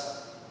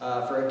us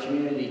for a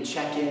community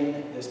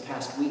check-in this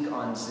past week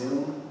on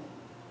Zoom.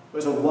 It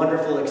was a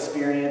wonderful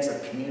experience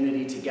of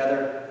community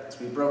together as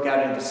we broke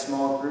out into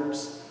small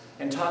groups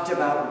and talked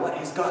about what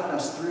has gotten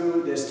us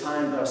through this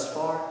time thus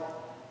far,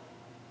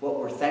 what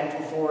we're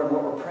thankful for, and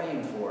what we're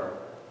praying for.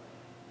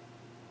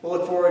 We'll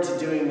look forward to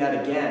doing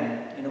that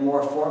again in a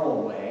more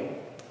formal way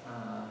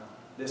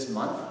this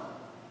month.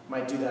 We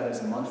might do that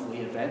as a monthly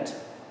event.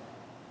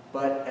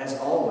 But as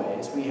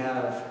always, we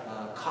have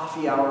a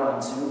coffee hour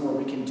on Zoom where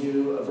we can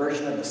do a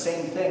version of the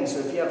same thing. So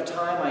if you have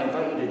time, I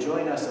invite you to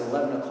join us at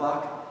 11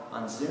 o'clock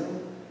on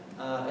Zoom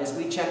as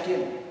we check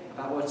in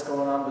about what's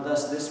going on with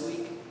us this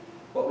week,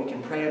 what we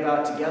can pray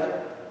about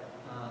together,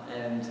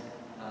 and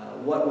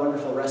what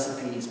wonderful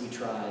recipes we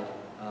tried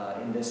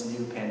in this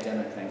new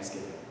pandemic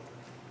Thanksgiving.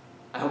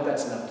 I hope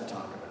that's enough to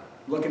talk about.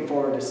 Looking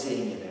forward to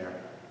seeing you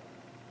there.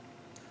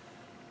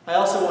 I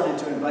also wanted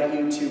to invite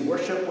you to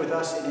worship with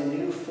us in a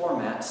new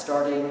format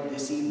starting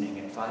this evening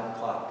at 5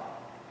 o'clock.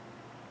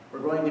 We're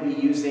going to be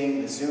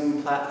using the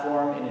Zoom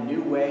platform in a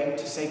new way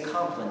to say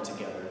Compline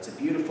together. It's a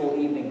beautiful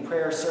evening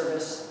prayer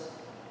service.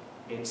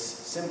 It's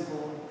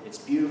simple, it's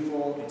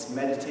beautiful, it's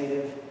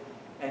meditative,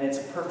 and it's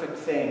a perfect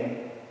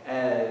thing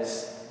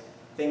as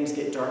things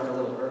get dark a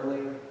little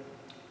earlier.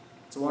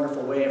 It's a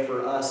wonderful way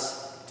for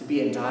us to be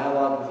in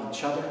dialogue with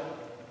each other,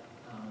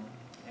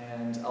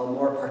 and a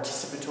more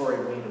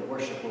participatory way to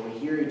worship where we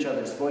hear each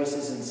other's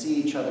voices and see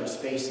each other's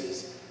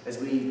faces as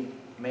we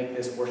make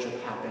this worship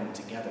happen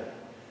together.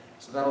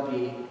 So that'll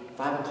be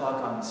 5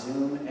 o'clock on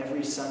Zoom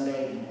every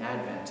Sunday in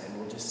Advent, and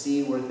we'll just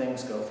see where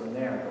things go from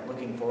there, but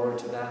looking forward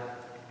to that.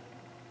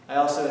 I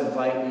also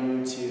invite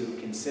you to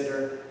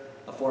consider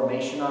a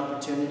formation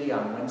opportunity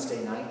on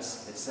Wednesday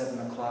nights at 7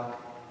 o'clock.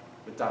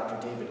 with Dr.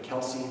 David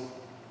Kelsey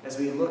as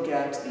we look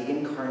at the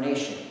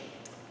incarnation,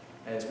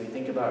 as we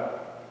think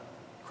about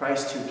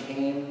Christ who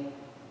came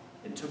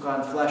and took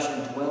on flesh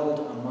and dwelled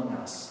among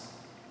us.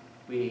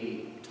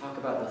 We talk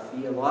about the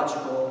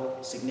theological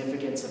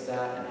significance of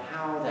that and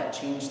how that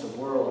changed the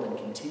world and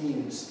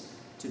continues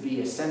to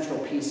be a central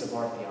piece of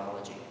our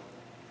theology.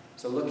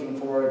 So looking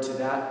forward to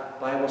that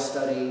Bible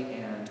study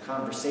and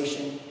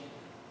conversation.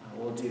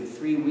 We'll do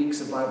 3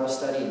 weeks of Bible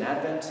study in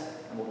Advent,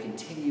 and we'll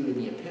continue in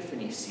the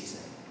Epiphany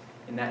season,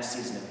 in that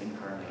season of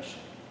incarnation.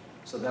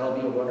 So that'll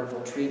be a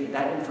wonderful treat.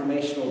 That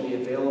information will be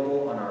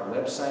available on our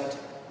website.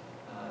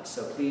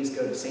 So please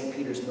go to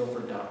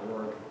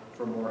stpetersmilford.org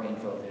for more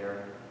info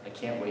there. I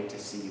can't wait to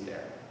see you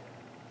there.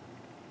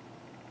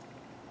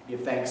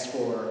 Give thanks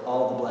for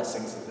all the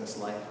blessings of this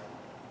life.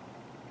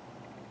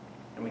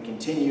 And we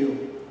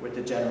continue with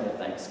the general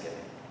thanksgiving.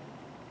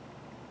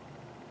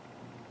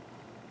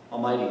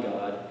 Almighty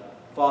God,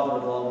 Father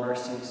of all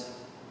mercies,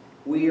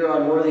 we, your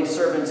unworthy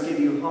servants, give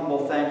you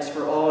humble thanks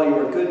for all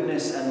your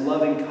goodness and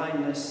loving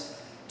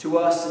kindness to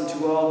us and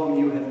to all whom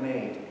you have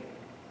made.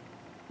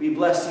 We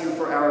bless you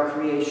for our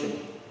creation,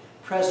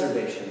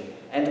 preservation,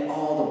 and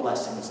all the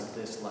blessings of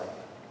this life.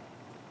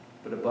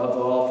 But above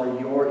all, for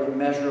your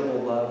immeasurable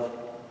love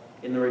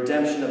in the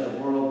redemption of the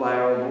world by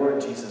our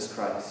Lord Jesus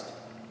Christ,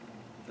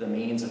 for the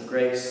means of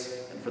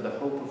grace and for the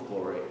hope of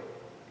glory.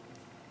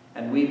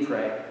 And we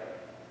pray,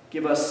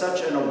 give us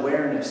such an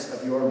awareness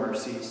of your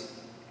mercies,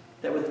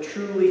 that with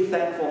truly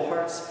thankful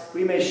hearts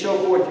we may show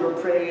forth your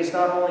praise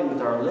not only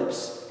with our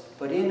lips,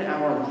 but in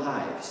our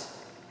lives,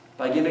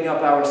 by giving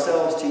up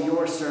ourselves to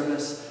your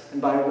service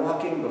and by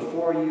walking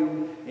before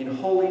you in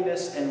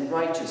holiness and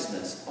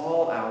righteousness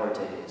all our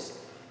days,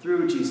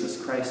 through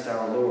Jesus Christ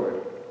our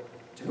Lord,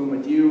 to whom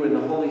with you and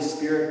the Holy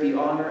Spirit be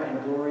honor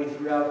and glory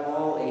throughout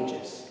all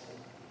ages.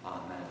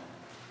 Amen.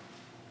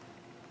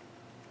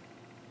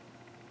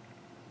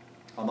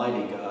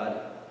 Almighty God,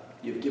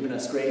 you have given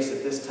us grace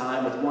at this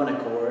time with one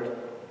accord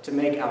to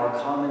make our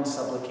common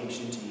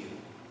supplication to you.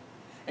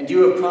 And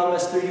you have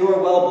promised through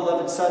your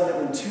well-beloved Son that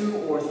when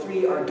 2 or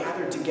 3 are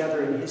gathered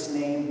together in his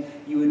name,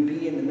 you would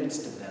be in the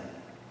midst of them.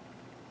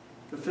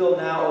 Fulfill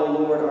now, O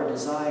Lord, our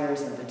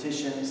desires and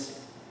petitions,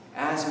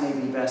 as may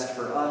be best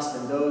for us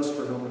and those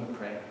for whom we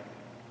pray,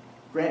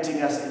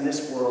 granting us in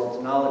this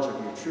world knowledge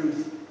of your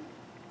truth,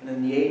 and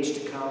in the age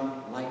to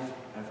come, life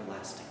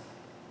everlasting.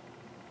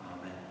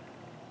 Amen.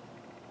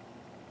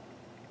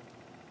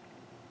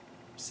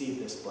 Receive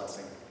this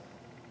blessing.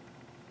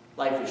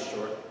 Life is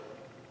short.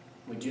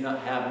 We do not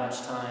have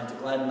much time to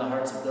gladden the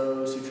hearts of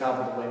those who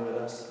traveled away with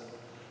us.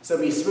 So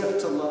be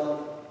swift to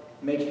love,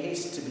 make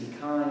haste to be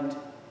kind.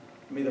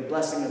 May the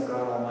blessing of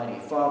God Almighty,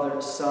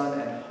 Father, Son,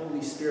 and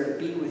Holy Spirit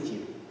be with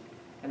you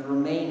and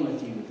remain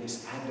with you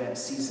this Advent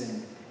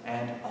season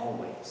and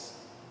always.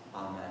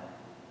 Amen.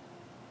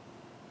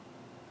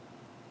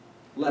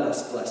 Let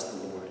us bless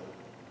the Lord.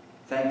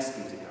 Thanks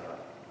be to God.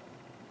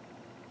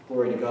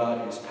 Glory to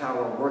God, whose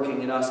power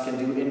working in us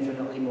can do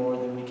infinitely more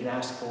than we can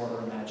ask for or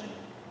imagine.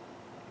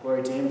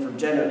 Glory to him from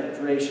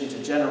generation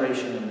to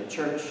generation in the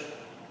church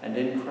and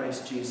in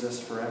Christ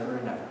Jesus forever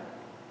and ever.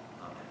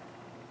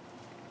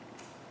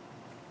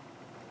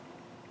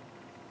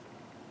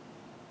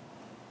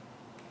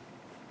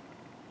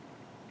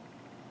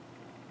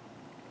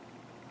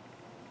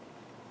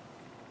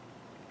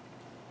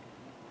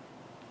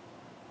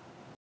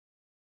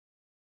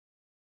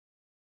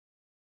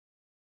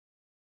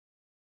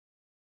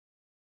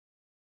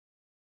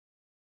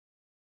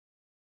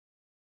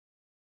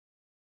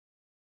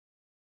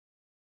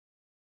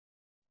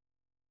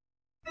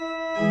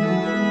 Amen.